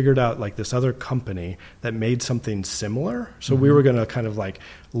 So I figured out like this other company that made something similar. So we were going to kind of like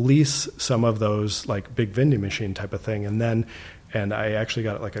lease some of those like big vending machine type of thing. And I actually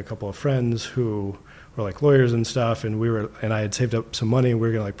got like a couple of friends who were like lawyers and stuff. And I had saved up some money. We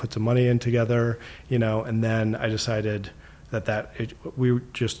were going to like put some money in together, and then I decided we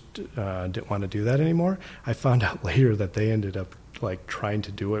just didn't want to do that anymore. I found out later that they ended up like trying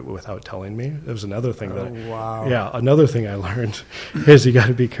to do it without telling me. It was another thing another thing I learned is you got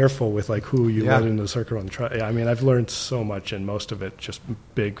to be careful with like who you let into the circle and try. I mean, I've learned so much, and most of it just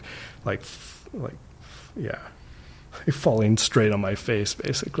big, falling straight on my face,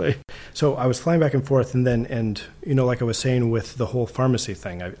 basically. So I was flying back and forth, and like I was saying with the whole pharmacy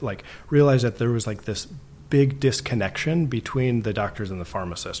thing, I like realized that there was like this big disconnection between the doctors and the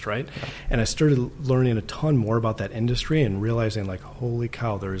pharmacist, right? Yeah. And I started learning a ton more about that industry and realizing like, holy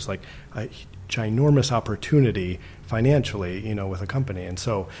cow, there's like a ginormous opportunity financially, with a company. And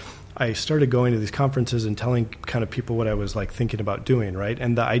so I started going to these conferences and telling kind of people what I was like thinking about doing, right?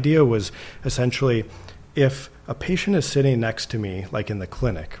 And the idea was essentially, if a patient is sitting next to me, like in the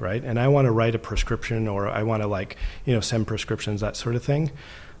clinic, right, and I want to write a prescription, or I want to like, send prescriptions, that sort of thing,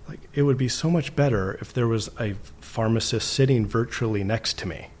 like it would be so much better if there was a pharmacist sitting virtually next to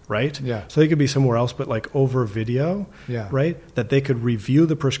me, right? Yeah. So they could be somewhere else, but like over video, right? That they could review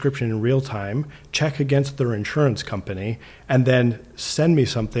the prescription in real time, check against their insurance company, and then send me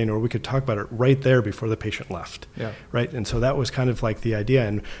something, or we could talk about it right there before the patient left, right? And so that was kind of like the idea.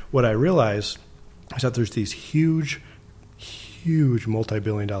 And what I realized is that there's these huge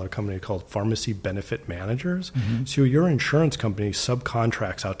multi-billion-dollar company called pharmacy benefit managers. Mm-hmm. So your insurance company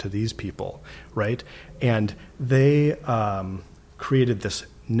subcontracts out to these people, right? And they created this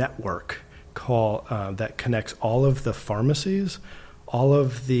network that connects all of the pharmacies, all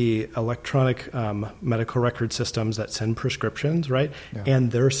of the electronic medical record systems that send prescriptions, right? Yeah.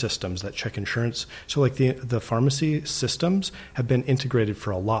 And their systems that check insurance. So like the pharmacy systems have been integrated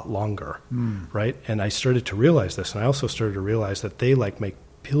for a lot longer, right? And I started to realize this, and I also started to realize that they like make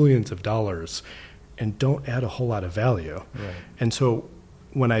billions of dollars and don't add a whole lot of value. Right. And so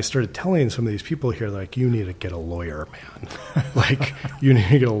when I started telling some of these people here, like, you need to get a lawyer, man. Like, you need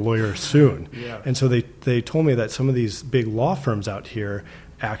to get a lawyer soon. Yeah. And so they told me that some of these big law firms out here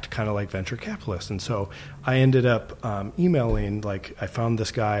act kind of like venture capitalists. And so I ended up emailing, like, I found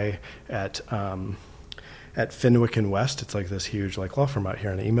this guy at Fenwick and West. It's like this huge like law firm out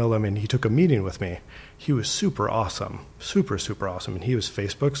here. And I emailed him, and he took a meeting with me. He was super awesome, super awesome. And he was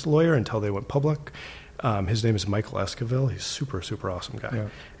Facebook's lawyer until they went public. His name is Michael Esquivel. He's super awesome guy. Yeah.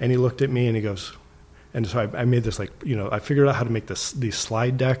 And he looked at me and he goes, and so I made this like, I figured out how to make these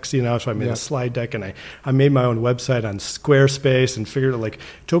slide decks, so I made a slide deck, and I made my own website on Squarespace and figured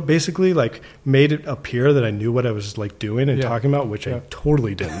out basically like made it appear that I knew what I was like doing and talking about, which I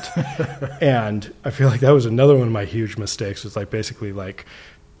totally didn't. And I feel like that was another one of my huge mistakes, was like basically like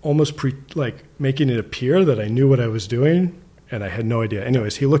almost making it appear that I knew what I was doing, and I had no idea.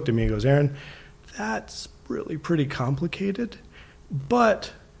 Anyways, he looked at me and goes, Aaron, that's really pretty complicated,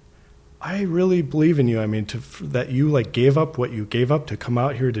 but I really believe in you. I mean, that you like gave up what you gave up to come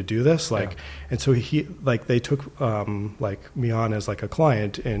out here to do this. And so they took like me on as like a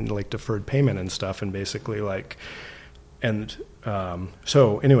client in like deferred payment and stuff, and basically like, and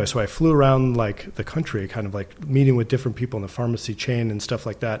so I flew around like the country, kind of like meeting with different people in the pharmacy chain and stuff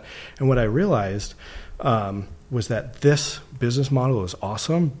like that. And what I realized was that this business model is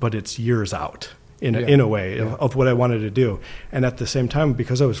awesome, but it's years out. In a way of what I wanted to do. And at the same time,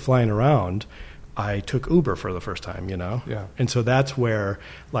 because I was flying around, I took Uber for the first time, Yeah. And so that's where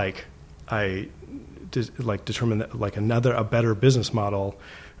like I determined that like a better business model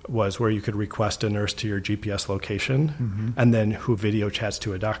was where you could request a nurse to your GPS location, and then who video chats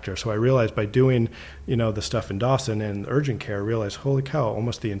to a doctor. So I realized by doing, the stuff in Dawson and urgent care, I realized, holy cow,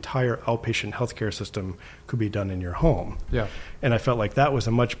 almost the entire outpatient healthcare system could be done in your home. Yeah. And I felt like that was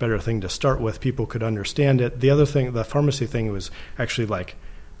a much better thing to start with. People could understand it. The other thing, the pharmacy thing, was actually like,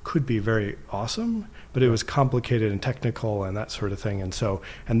 could be very awesome, but it was complicated and technical and that sort of thing. And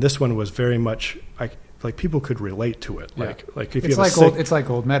this one was very much like people could relate to it. Like if it's like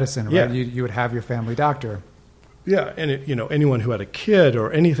old medicine, right? Yeah. You would have your family doctor. Yeah, and anyone who had a kid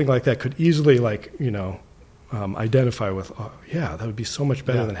or anything like that could easily identify with. Oh, yeah, that would be so much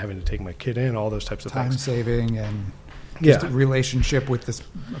better than having to take my kid in. All those types of time things. Saving and just a relationship with this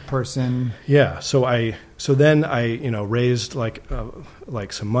person. Yeah. So then I raised like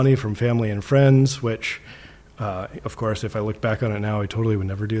some money from family and friends, which Of course, if I look back on it now, I totally would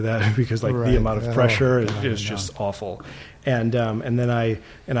never do that because like the amount of pressure is just awful. And then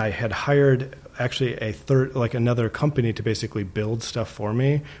I had hired actually another company to basically build stuff for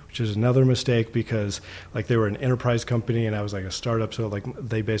me, which is another mistake because like they were an enterprise company and I was like a startup. So like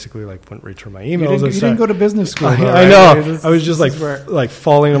they basically like wouldn't return my emails. You didn't go to business school. I know. I was just like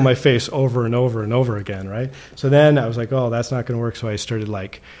falling on my face over and over and over again. Right. So then I was like, oh, that's not going to work. So I started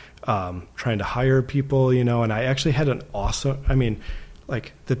like, trying to hire people, and I actually had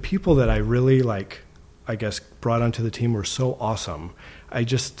like the people that I really I guess brought onto the team were so awesome. I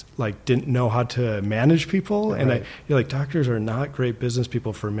just like didn't know how to manage people. Right. And doctors are not great business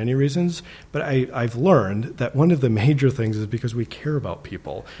people for many reasons, but I've learned that one of the major things is because we care about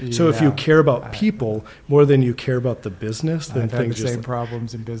people. Yeah. So if you care about people more than you care about the business, then I've things had the same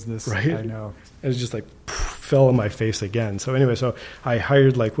problems in business. Right? I know. And it's just like fell on my face again. So anyway, so I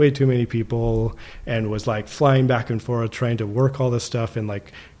hired like way too many people and was like flying back and forth trying to work all this stuff and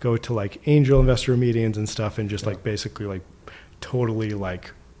like go to like angel investor meetings and stuff and just like basically like totally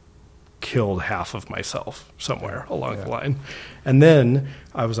like killed half of myself somewhere along the line. And then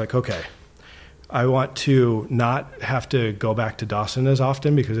I was like, okay, I want to not have to go back to Dawson as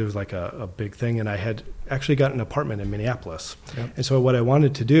often because it was like a big thing. And I had actually got an apartment in Minneapolis. Yep. And so what I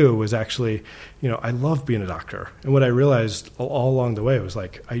wanted to do was actually, I love being a doctor. And what I realized all along the way was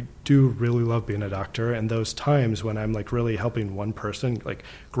like, I do really love being a doctor. And those times when I'm like really helping one person, like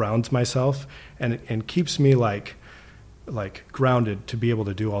grounds myself and keeps me like grounded to be able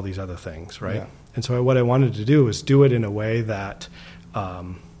to do all these other things, right? Yeah. And so what I wanted to do was do it in a way that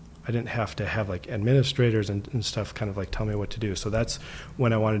I didn't have to have like administrators and stuff kind of like tell me what to do. So that's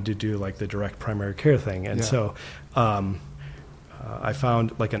when I wanted to do like the direct primary care thing. And so I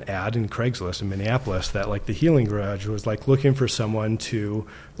found like an ad in Craigslist in Minneapolis that like the Healing Garage was like looking for someone to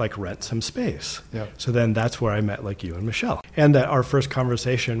like rent some space. Yeah. So then that's where I met like you and Michelle. And that our first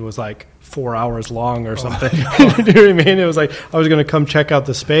conversation was like 4 hours long or something. Do you know what I mean? It was like I was going to come check out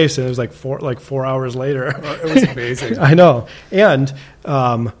the space and it was like 4 hours later. It was amazing. I know. And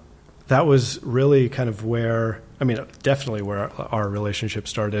that was really kind of definitely where our relationship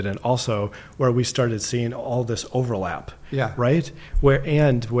started and also where we started seeing all this overlap. Yeah. Right?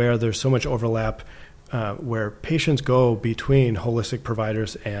 Where there's so much overlap where patients go between holistic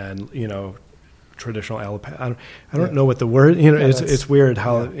providers and, traditional allopathy. I don't know what the word, it's weird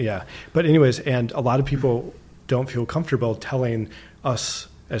how, But anyways, and a lot of people don't feel comfortable telling us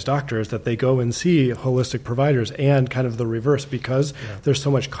as doctors that they go and see holistic providers and kind of the reverse because there's so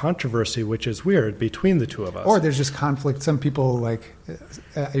much controversy, which is weird, between the two of us. Or there's just conflict. Some people, like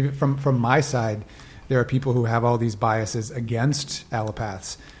from my side, there are people who have all these biases against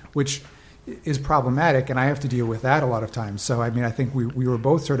allopaths, which is problematic, and I have to deal with that a lot of times. So, I think we were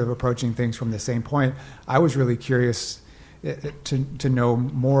both sort of approaching things from the same point. I was really curious to know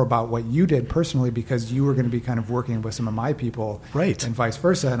more about what you did personally because you were going to be kind of working with some of my people, right, and vice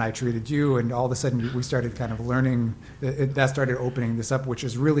versa, and I treated you, and all of a sudden we started kind of learning. That started opening this up, which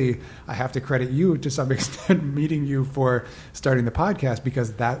is really, I have to credit you to some extent, meeting you for starting the podcast,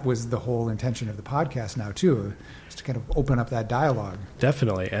 because that was the whole intention of the podcast now too, is to kind of open up that dialogue.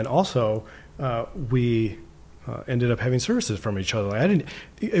 Definitely, and also we ended up having services from each other.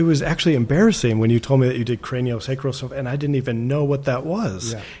 It was actually embarrassing when you told me that you did craniosacral stuff, and I didn't even know what that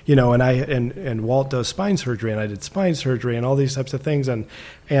was. Yeah. And Walt does spine surgery, and I did spine surgery, and all these types of things, and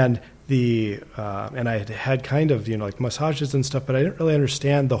I had kind of like massages and stuff, but I didn't really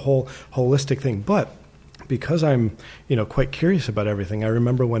understand the whole holistic thing. But because I'm quite curious about everything, I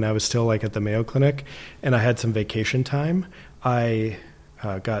remember when I was still like at the Mayo Clinic, and I had some vacation time, I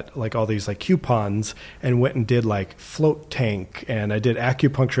got like all these like coupons and went and did like float tank, and I did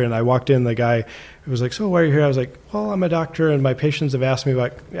acupuncture, and I walked in, the guy was like, so why are you here? I was like, well, I'm a doctor and my patients have asked me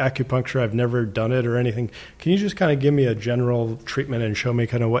about acupuncture. I've never done it or anything. Can you just kind of give me a general treatment and show me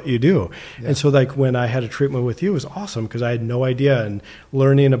kind of what you do? Yeah. And so like when I had a treatment with you, it was awesome because I had no idea, and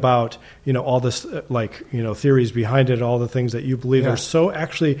learning about, all this theories behind it, all the things that you believe are so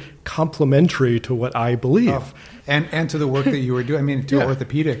actually complementary to what I believe. Oh. And to the work that you were doing, to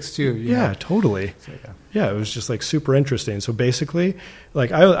orthopedics too. Yeah, totally. So, yeah, it was just like super interesting. So basically,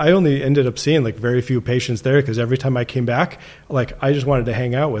 like I only ended up seeing like very few patients there because every time I came back, like I just wanted to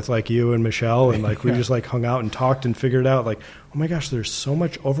hang out with like you and Michelle, and like we just like hung out and talked and figured out like, oh my gosh, there's so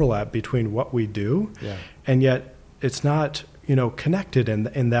much overlap between what we do, and yet it's not connected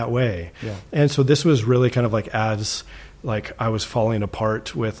in that way. Yeah. And so this was really kind of like as like I was falling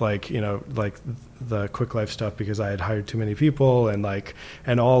apart with like, you know, like the Quick Life stuff because I had hired too many people, and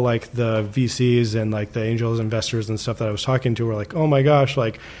all like the VCs and like the angels investors and stuff that I was talking to were like, oh my gosh,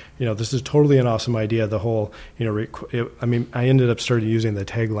 like, you know, this is totally an awesome idea. The whole, you know, I ended up starting using the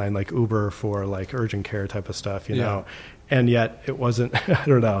tagline like Uber for like urgent care type of stuff, you know, and yet it wasn't, I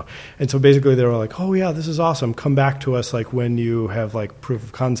don't know. And so basically they were like, oh yeah, this is awesome. Come back to us like when you have like proof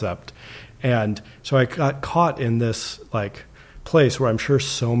of concept. And so I got caught in this like place where I'm sure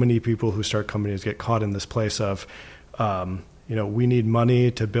so many people who start companies get caught in this place of, you know, we need money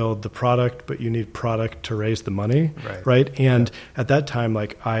to build the product, but you need product to raise the money, right? And at that time,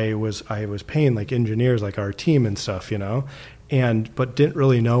 like I was paying like engineers, like our team and stuff, you know, but didn't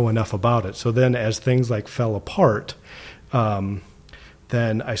really know enough about it. So then as things like fell apart,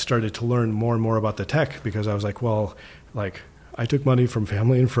 then I started to learn more and more about the tech, because I was like, well, like I took money from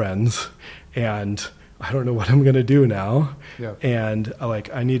family and friends, and I don't know what I'm going to do now. Yeah. And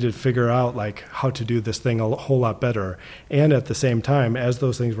like, I need to figure out like how to do this thing a whole lot better. And at the same time, as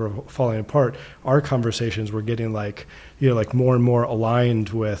those things were falling apart, our conversations were getting like, you know, like more and more aligned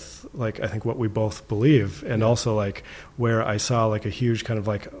with like, I think what we both believe. And also like where I saw like a huge kind of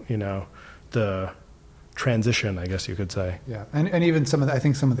like, you know, the transition, I guess you could say. Yeah. And even I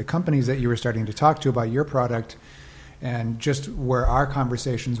think some of the companies that you were starting to talk to about your product, and just where our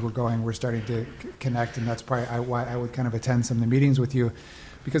conversations were going, we're starting to connect, and that's probably why I would kind of attend some of the meetings with you,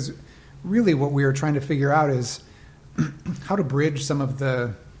 because really what we were trying to figure out is how to bridge so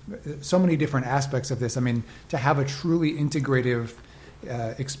many different aspects of this. I mean, to have a truly integrative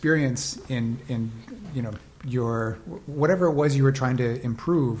experience in you know, your whatever it was you were trying to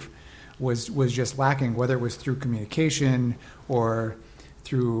improve was just lacking, whether it was through communication or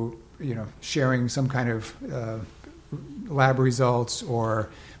through, you know, sharing some kind of lab results, or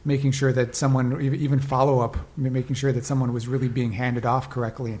making sure that someone, even follow up, making sure that someone was really being handed off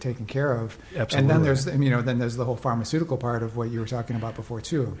correctly and taken care of. Absolutely. And then there's the whole pharmaceutical part of what you were talking about before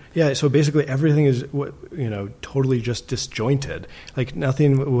too. Yeah. So basically everything is, you know, totally just disjointed. Like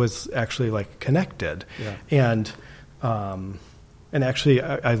nothing was actually like connected. Yeah. And actually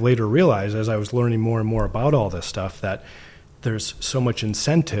I later realized, as I was learning more and more about all this stuff, that there's so much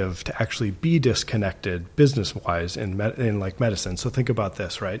incentive to actually be disconnected business-wise in like medicine. So think about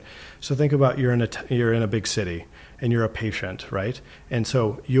this, right? So think about you're in a big city and you're a patient, right? And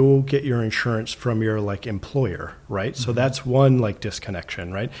so you'll get your insurance from your like employer, right? Mm-hmm. So that's one like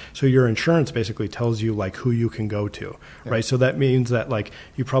disconnection, right? So your insurance basically tells you like who you can go to, right? So that means that like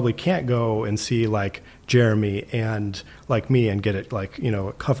you probably can't go and see like Jeremy and like me and get it like, you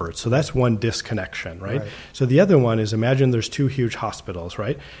know, covered. So that's one disconnection, right? So the other one is, imagine there's two huge hospitals,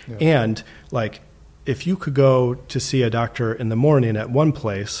 right? Yeah. And like, if you could go to see a doctor in the morning at one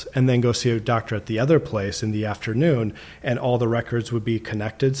place and then go see a doctor at the other place in the afternoon, and all the records would be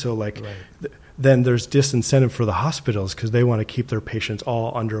connected. So like, then there's disincentive for the hospitals because they want to keep their patients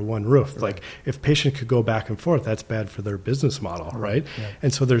all under one roof. Right. Like if patients could go back and forth, that's bad for their business model, right? Yeah.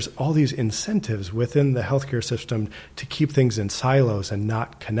 And so there's all these incentives within the healthcare system to keep things in silos and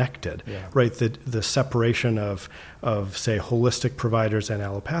not connected, right? The separation of say holistic providers and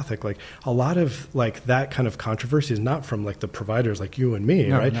allopathic, like a lot of like that kind of controversy is not from like the providers like you and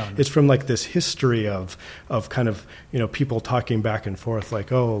me, right? No. It's from like this history of kind of, you know, people talking back and forth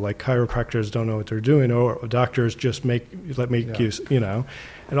like, oh, like chiropractors don't know what they're doing, or doctors just make you, you know,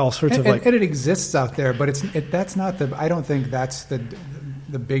 and all sorts of like. And it exists out there, but that's not I don't think that's the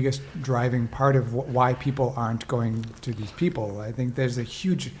biggest driving part of why people aren't going to these people. I think there's a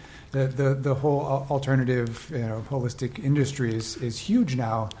huge. The whole alternative, you know, holistic industry is huge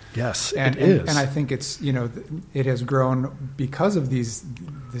now. Yes, it is. And I think it's, you know, it has grown because of this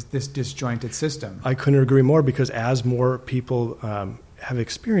disjointed system. I couldn't agree more, because as more people have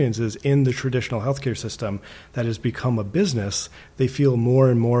experiences in the traditional healthcare system that has become a business, they feel more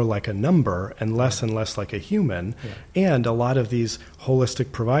and more like a number and less like a human. Yeah. And a lot of these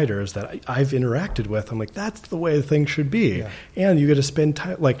holistic providers that I've interacted with, I'm like, that's the way things should be. Yeah. And you get to spend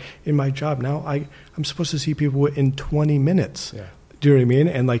time, like in my job now, I'm supposed to see people in 20 minutes. Yeah. Do you know what I mean?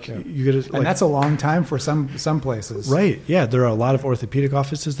 And like you get to, and that's a long time for some places, right? Yeah, there are a lot of orthopedic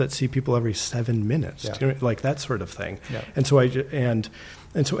offices that see people every 7 minutes, like that sort of thing. Yeah. And so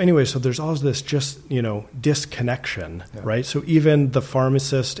so anyway, so there's all this just, you know, disconnection, right? So even the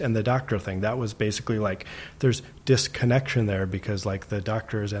pharmacist and the doctor thing, that was basically like there's disconnection there, because like the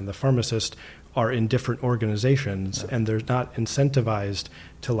doctors and the pharmacist are in different organizations and they're not incentivized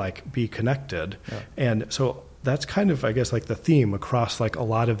to like be connected, and so. That's kind of, I guess, like the theme across like a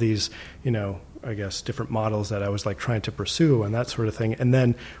lot of these, you know, I guess different models that I was like trying to pursue and that sort of thing. And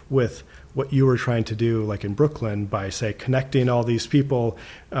then with what you were trying to do, like in Brooklyn, by, say, connecting all these people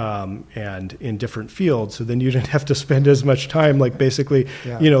and in different fields. So then you didn't have to spend as much time, like basically,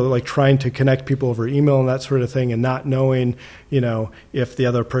 like trying to connect people over email and that sort of thing, and not knowing, if the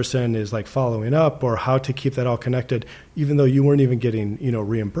other person is like following up or how to keep that all connected, even though you weren't even getting,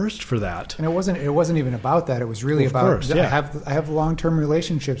 reimbursed for that. And it wasn't even about that. It was really I have long-term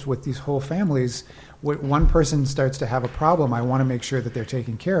relationships with these whole families. When one person starts to have a problem, I want to make sure that they're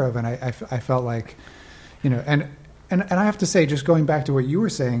taken care of. And I felt like, and I have to say, just going back to what you were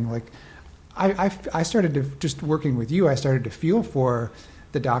saying, like I started to, just working with you, I started to feel for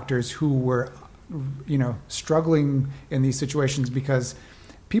the doctors who were, struggling in these situations, because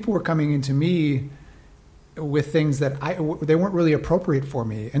people were coming into me with things that they weren't really appropriate for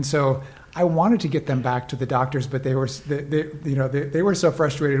me. And so I wanted to get them back to the doctors, but they were so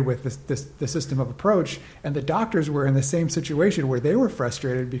frustrated with the system of approach, and the doctors were in the same situation where they were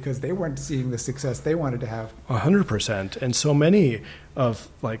frustrated because they weren't seeing the success they wanted to have. 100%. And so many of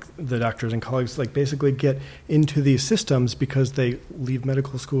like the doctors and colleagues like basically get into these systems because they leave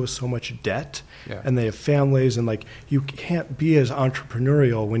medical school with so much debt, and they have families, and like you can't be as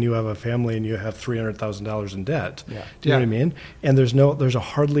entrepreneurial when you have a family and you have $300,000 in debt. Do you know what I mean? And there's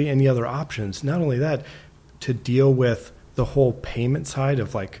hardly any other options. Not only that, to deal with the whole payment side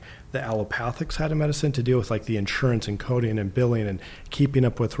of like the allopathic side of medicine, to deal with like the insurance and coding and billing and keeping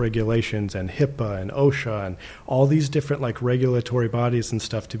up with regulations and HIPAA and OSHA and all these different like regulatory bodies and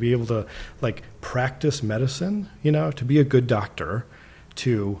stuff, to be able to like practice medicine, to be a good doctor,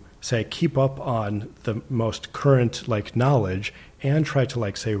 to say keep up on the most current like knowledge, and try to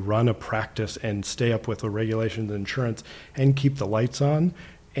like say run a practice and stay up with the regulations and insurance and keep the lights on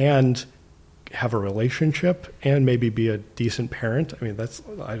and have a relationship and maybe be a decent parent. I mean,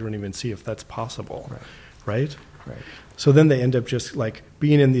 I don't even see if that's possible, right? So then they end up just like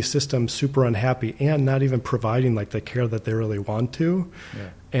being in these systems super unhappy and not even providing like the care that they really want to.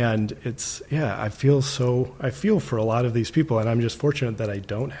 And it's, I feel for a lot of these people, and I'm just fortunate that I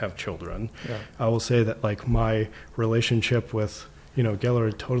don't have children. I will say that like my relationship with,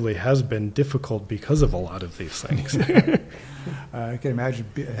 Geller totally has been difficult because of a lot of these things. I can imagine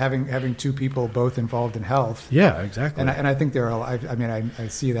having two people both involved in health. Yeah, exactly. And I think there are. I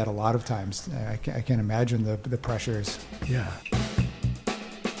see that a lot of times. I can't imagine the pressures. Yeah.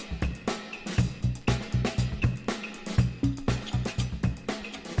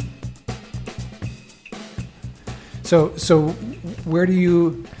 So where do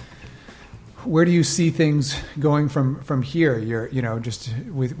you see things going from here? You're, just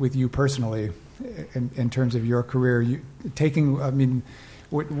with you personally, in terms of your career,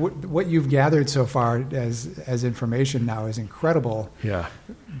 what you've gathered so far as information now is incredible. Yeah.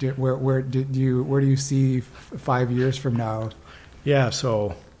 Where do you see 5 years from now? Yeah.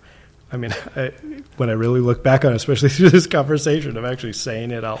 So, when I really look back on it, especially through this conversation, I'm actually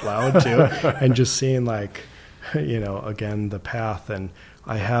saying it out loud too, and just seeing like, again, the path. And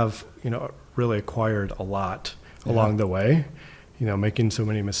I have, really acquired a lot along the way, making so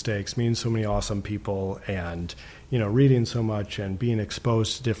many mistakes, meeting so many awesome people, and, reading so much and being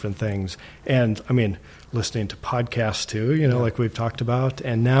exposed to different things. And listening to podcasts too, like we've talked about.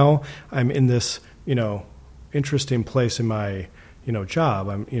 And now I'm in this, interesting place in my, job.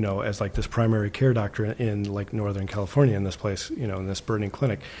 I'm, as like this primary care doctor in like Northern California, in this place, in this burning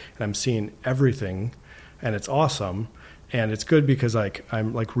clinic, and I'm seeing everything, and it's awesome. And it's good because like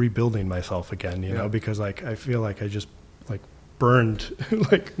I'm like rebuilding myself again, because like I feel like I just like burned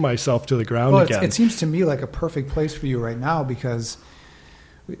like myself to the ground again. It seems to me like a perfect place for you right now, because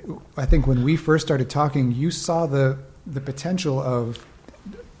I think when we first started talking, you saw the potential of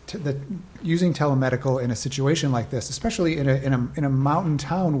using telemedical in a situation like this, especially in a mountain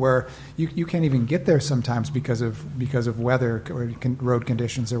town where you can't even get there sometimes because of weather or road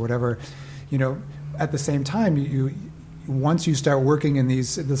conditions or whatever. At the same time, once you start working in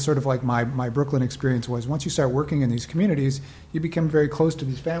these, sort of like my Brooklyn experience was, once you start working in these communities, you become very close to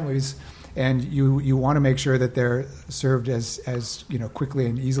these families, and you want to make sure that they're served as quickly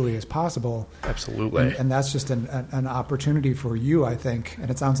and easily as possible. Absolutely. And that's just an opportunity for you, I think. And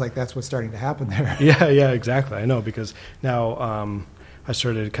it sounds like that's what's starting to happen there. Yeah, exactly. I know, because now I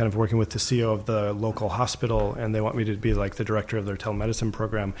started kind of working with the CEO of the local hospital, and they want me to be like the director of their telemedicine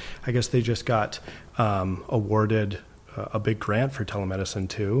program. I guess they just got awarded a big grant for telemedicine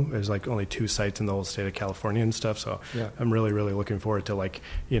too. There's like only 2 sites in the whole state of California and stuff. So I'm really, really looking forward to like,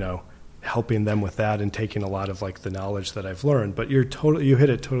 helping them with that and taking a lot of like the knowledge that I've learned. But you hit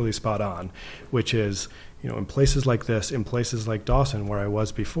it totally spot on, which is, in places like this, in places like Dawson, where I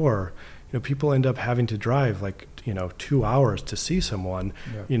was before, people end up having to drive 2 hours to see someone,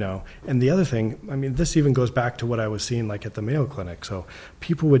 and the other thing, this even goes back to what I was seeing like at the Mayo Clinic. So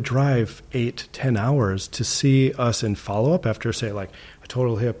people would drive 8-10 hours to see us in follow-up after, say, like a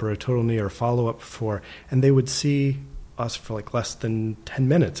total hip or a total knee or follow-up and they would see us for like less than 10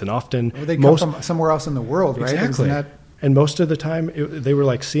 minutes. And often they come from somewhere else in the world, right? Exactly. And most of the time they were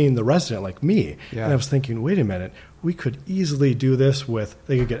like seeing the resident like me. Yeah. And I was thinking, wait a minute, we could easily do this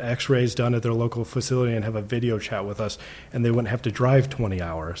they could get x-rays done at their local facility and have a video chat with us, and they wouldn't have to drive 20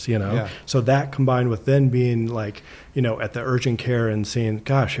 hours, Yeah. So that combined with then being like, at the urgent care and seeing,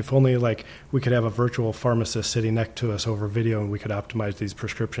 gosh, if only like we could have a virtual pharmacist sitting next to us over video and we could optimize these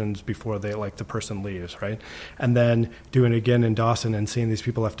prescriptions before the person leaves, right? And then doing it again in Dawson and seeing these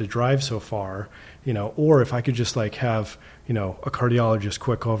people have to drive so far, or if I could just like have, a cardiologist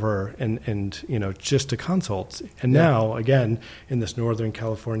quick over and just to consult. And now, again, in this Northern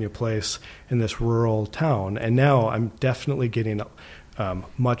California place, in this rural town, and now I'm definitely getting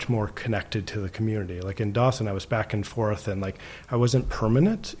much more connected to the community. Like in Dawson, I was back and forth, and like I wasn't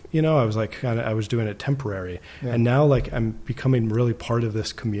permanent, I was like I was doing it temporary. Yeah. And now like I'm becoming really part of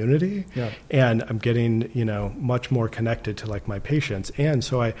this community, and I'm getting much more connected to like my patients. And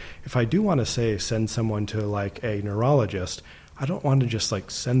so if I do want to send someone to like a neurologist, I don't want to just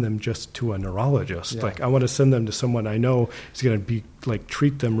like send them just to a neurologist. Yeah. Like I want to send them to someone I know is going to be like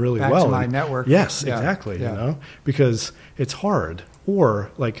treat them really back well. To my network. Yes, exactly. Because it's hard. Or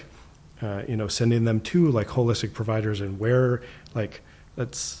like, sending them to like holistic providers, and where like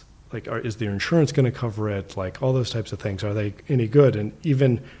that's like, is their insurance going to cover it? Like all those types of things. Are they any good? And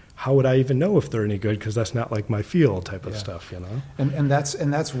even how would I even know if they're any good? Because that's not like my field type of stuff, And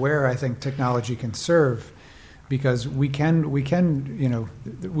that's where I think technology can serve. Because the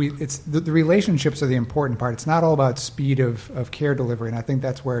relationships are the important part. It's not all about speed of care delivery, and I think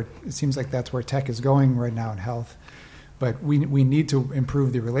it seems like that's where tech is going right now in health. But we need to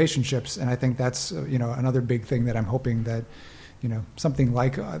improve the relationships, and I think that's another big thing that I'm hoping that something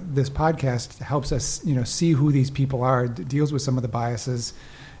like this podcast helps us see who these people are, deals with some of the biases,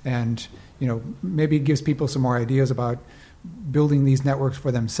 and maybe gives people some more ideas about building these networks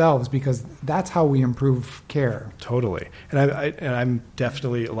for themselves, because that's how we improve care. Totally. And I'm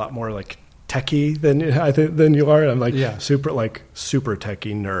definitely a lot more like techie than you are. I'm like super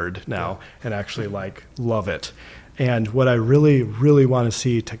techie nerd now, and actually like love it. And what I really, really want to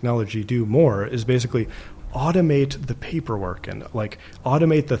see technology do more is basically automate the paperwork and like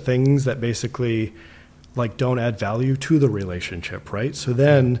automate the things that basically like don't add value to the relationship, right? So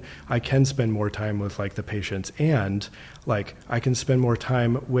then I can spend more time with like the patients, and like I can spend more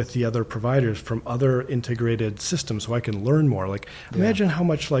time with the other providers from other integrated systems, so I can learn more. Like imagine how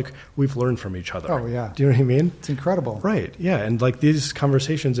much like we've learned from each other. Oh yeah. Do you know what I mean? It's incredible. Right. Yeah. And like these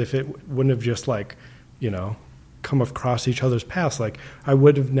conversations, if it wouldn't have just like, come across each other's paths, like I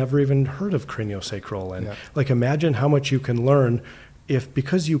would have never even heard of craniosacral. And like imagine how much you can learn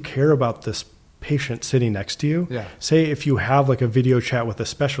because you care about this patient sitting next to you. Say if you have like a video chat with a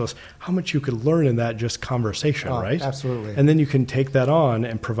specialist, how much you could learn in that just conversation, right? Absolutely. And then you can take that on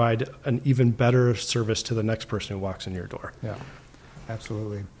and provide an even better service to the next person who walks in your door. Yeah,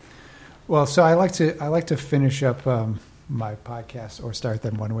 absolutely. Well, so I like to finish up my podcast, or start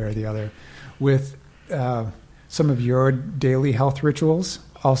them one way or the other, with some of your daily health rituals.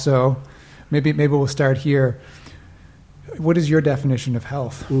 Also, maybe we'll start here. What is your definition of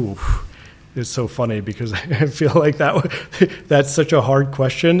health? Ooh. It's so funny because I feel like that's such a hard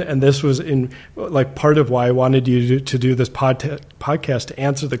question, and this was in like part of why I wanted you to do this podcast to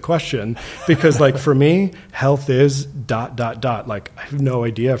answer the question, because like for me, health is ... Like I have no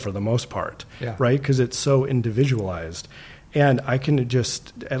idea for the most part, right? Because it's so individualized. And I can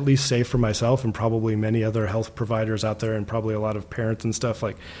just at least say for myself, and probably many other health providers out there, and probably a lot of parents and stuff,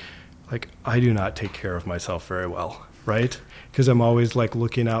 like I do not take care of myself very well, right? Because I'm always like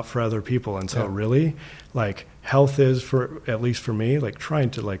looking out for other people. And so really, like health is, for at least for me, like trying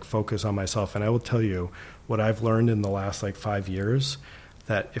to like focus on myself. And I will tell you what I've learned in the last like 5 years,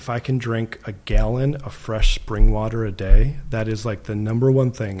 that if I can drink a gallon of fresh spring water a day, that is like the number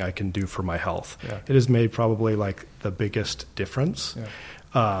one thing I can do for my health. It has made probably like the biggest difference.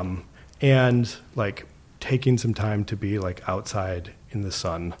 And like taking some time to be like outside in the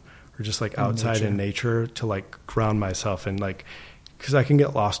sun, or just like outside in nature to like ground myself, and like, because I can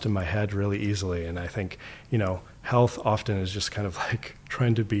get lost in my head really easily. And I think, health often is just kind of like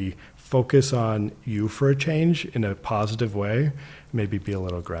trying to focus on you for a change in a positive way, maybe be a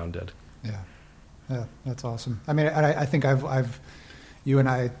little grounded. Yeah, that's awesome. I mean, I think you and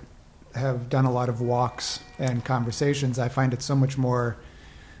I have done a lot of walks and conversations. I find it so much more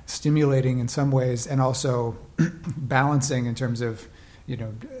stimulating in some ways, and also balancing in terms of,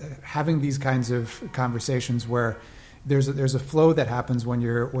 having these kinds of conversations where there's a flow that happens when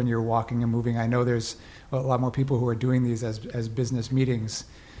you're walking and moving. I know there's a lot more people who are doing these as business meetings,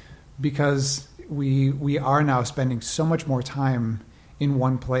 because we are now spending so much more time in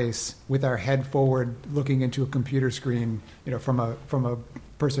one place with our head forward, looking into a computer screen, from a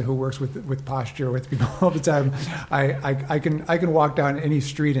person who works with posture with people all the time. I can walk down any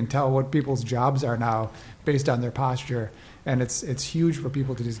street and tell what people's jobs are now based on their posture, and it's huge for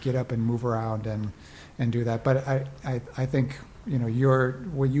people to just get up and move around and do that. But I think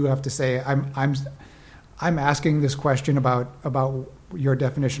what you have to say. I'm asking this question about your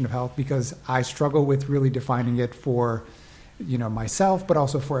definition of health because I struggle with really defining it for myself, but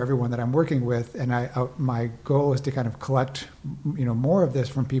also for everyone that I'm working with. And my goal is to kind of collect, more of this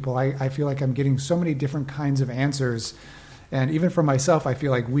from people. I feel like I'm getting so many different kinds of answers. And even for myself, I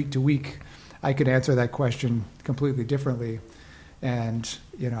feel like week to week, I could answer that question completely differently. And,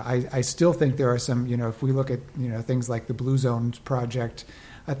 I still think there are some, if we look at, things like the Blue Zones Project,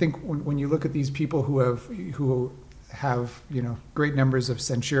 I think when you look at these people who have great numbers of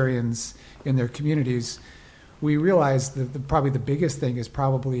centurions in their communities, we realize that probably the biggest thing is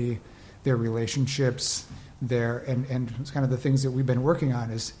probably their relationships, and it's kind of the things that we've been working on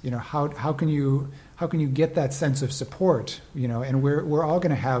is how can you get that sense of support, and we're all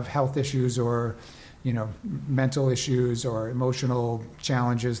going to have health issues or mental issues or emotional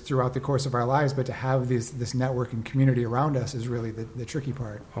challenges throughout the course of our lives, but to have this network and community around us is really the tricky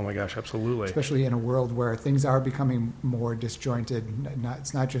part. Oh my gosh, absolutely. Especially in a world where things are becoming more disjointed.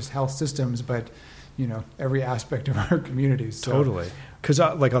 It's not just health systems, but every aspect of our communities. So. Totally. Because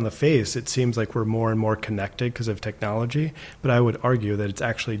like on the face, it seems like we're more and more connected because of technology. But I would argue that it's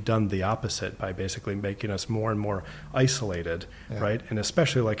actually done the opposite by basically making us more and more isolated, right? And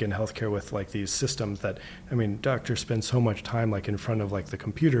especially like in healthcare with like these systems that, doctors spend so much time like in front of like the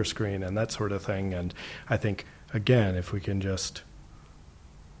computer screen and that sort of thing. And I think, again, if we can just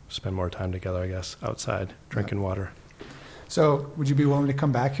spend more time together, I guess, outside, drinking water. So would you be willing to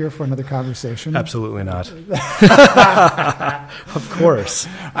come back here for another conversation? Absolutely not. Of course.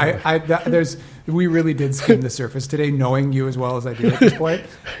 We really did skim the surface today, knowing you as well as I do at this point.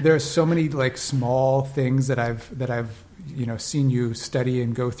 There are so many like small things that I've seen you study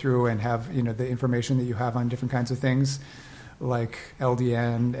and go through and have the information that you have on different kinds of things like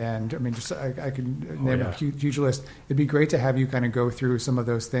LDN and I can name a huge list. It'd be great to have you kind of go through some of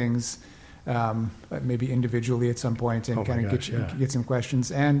those things. Maybe individually at some point and get some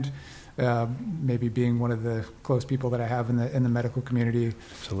questions, and maybe being one of the close people that I have in the medical community.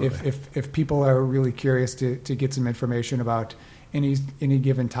 Absolutely. If people are really curious to get some information about any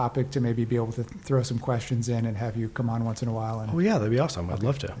given topic, to maybe be able to throw some questions in and have you come on once in a while. And that'd be awesome. I'd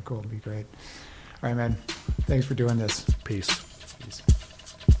love to. Cool, it'd be great. All right, man. Thanks for doing this. Peace.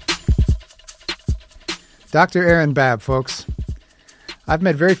 Dr. Aaron Babb, folks. I've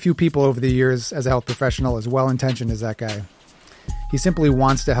met very few people over the years as a health professional as well-intentioned as that guy. He simply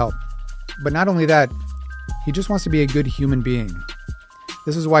wants to help. But not only that, he just wants to be a good human being.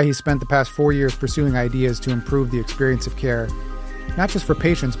 This is why he spent the past 4 years pursuing ideas to improve the experience of care, not just for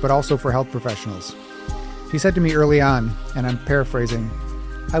patients, but also for health professionals. He said to me early on, and I'm paraphrasing,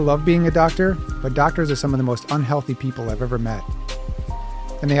 "I love being a doctor, but doctors are some of the most unhealthy people I've ever met.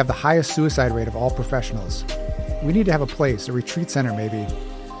 And they have the highest suicide rate of all professionals. We need to have a place, a retreat center maybe,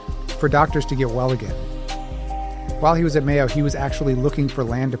 for doctors to get well again." While he was at Mayo, he was actually looking for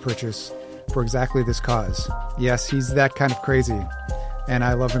land to purchase for exactly this cause. Yes, he's that kind of crazy, and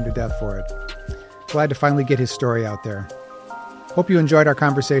I love him to death for it. Glad to finally get his story out there. Hope you enjoyed our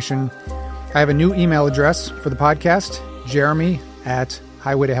conversation. I have a new email address for the podcast,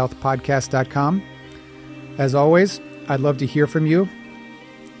 jeremy@highwaytohealthpodcast.com. As always, I'd love to hear from you.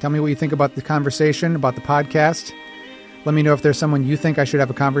 Tell me what you think about the conversation, about the podcast. Let me know if there's someone you think I should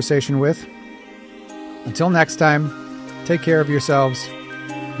have a conversation with. Until next time, take care of yourselves.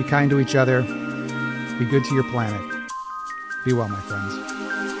 Be kind to each other. Be good to your planet. Be well, my friends.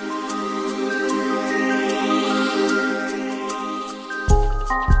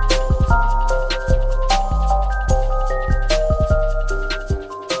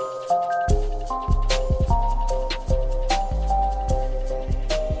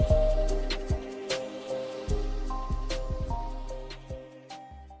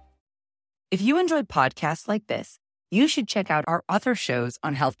 If you enjoyed podcasts like this, you should check out our other shows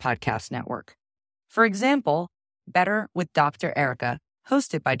on Health Podcast Network. For example, Better with Dr. Erica,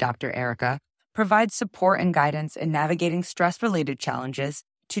 hosted by Dr. Erica, provides support and guidance in navigating stress-related challenges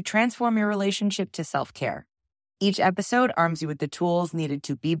to transform your relationship to self-care. Each episode arms you with the tools needed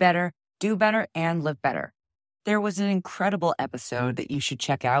to be better, do better, and live better. There was an incredible episode that you should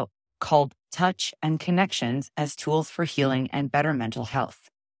check out called Touch and Connections as Tools for Healing and Better Mental Health.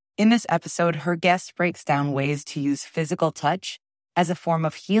 In this episode, her guest breaks down ways to use physical touch as a form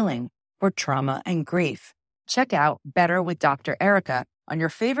of healing for trauma and grief. Check out Better with Dr. Erica on your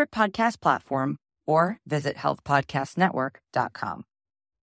favorite podcast platform or visit healthpodcastnetwork.com.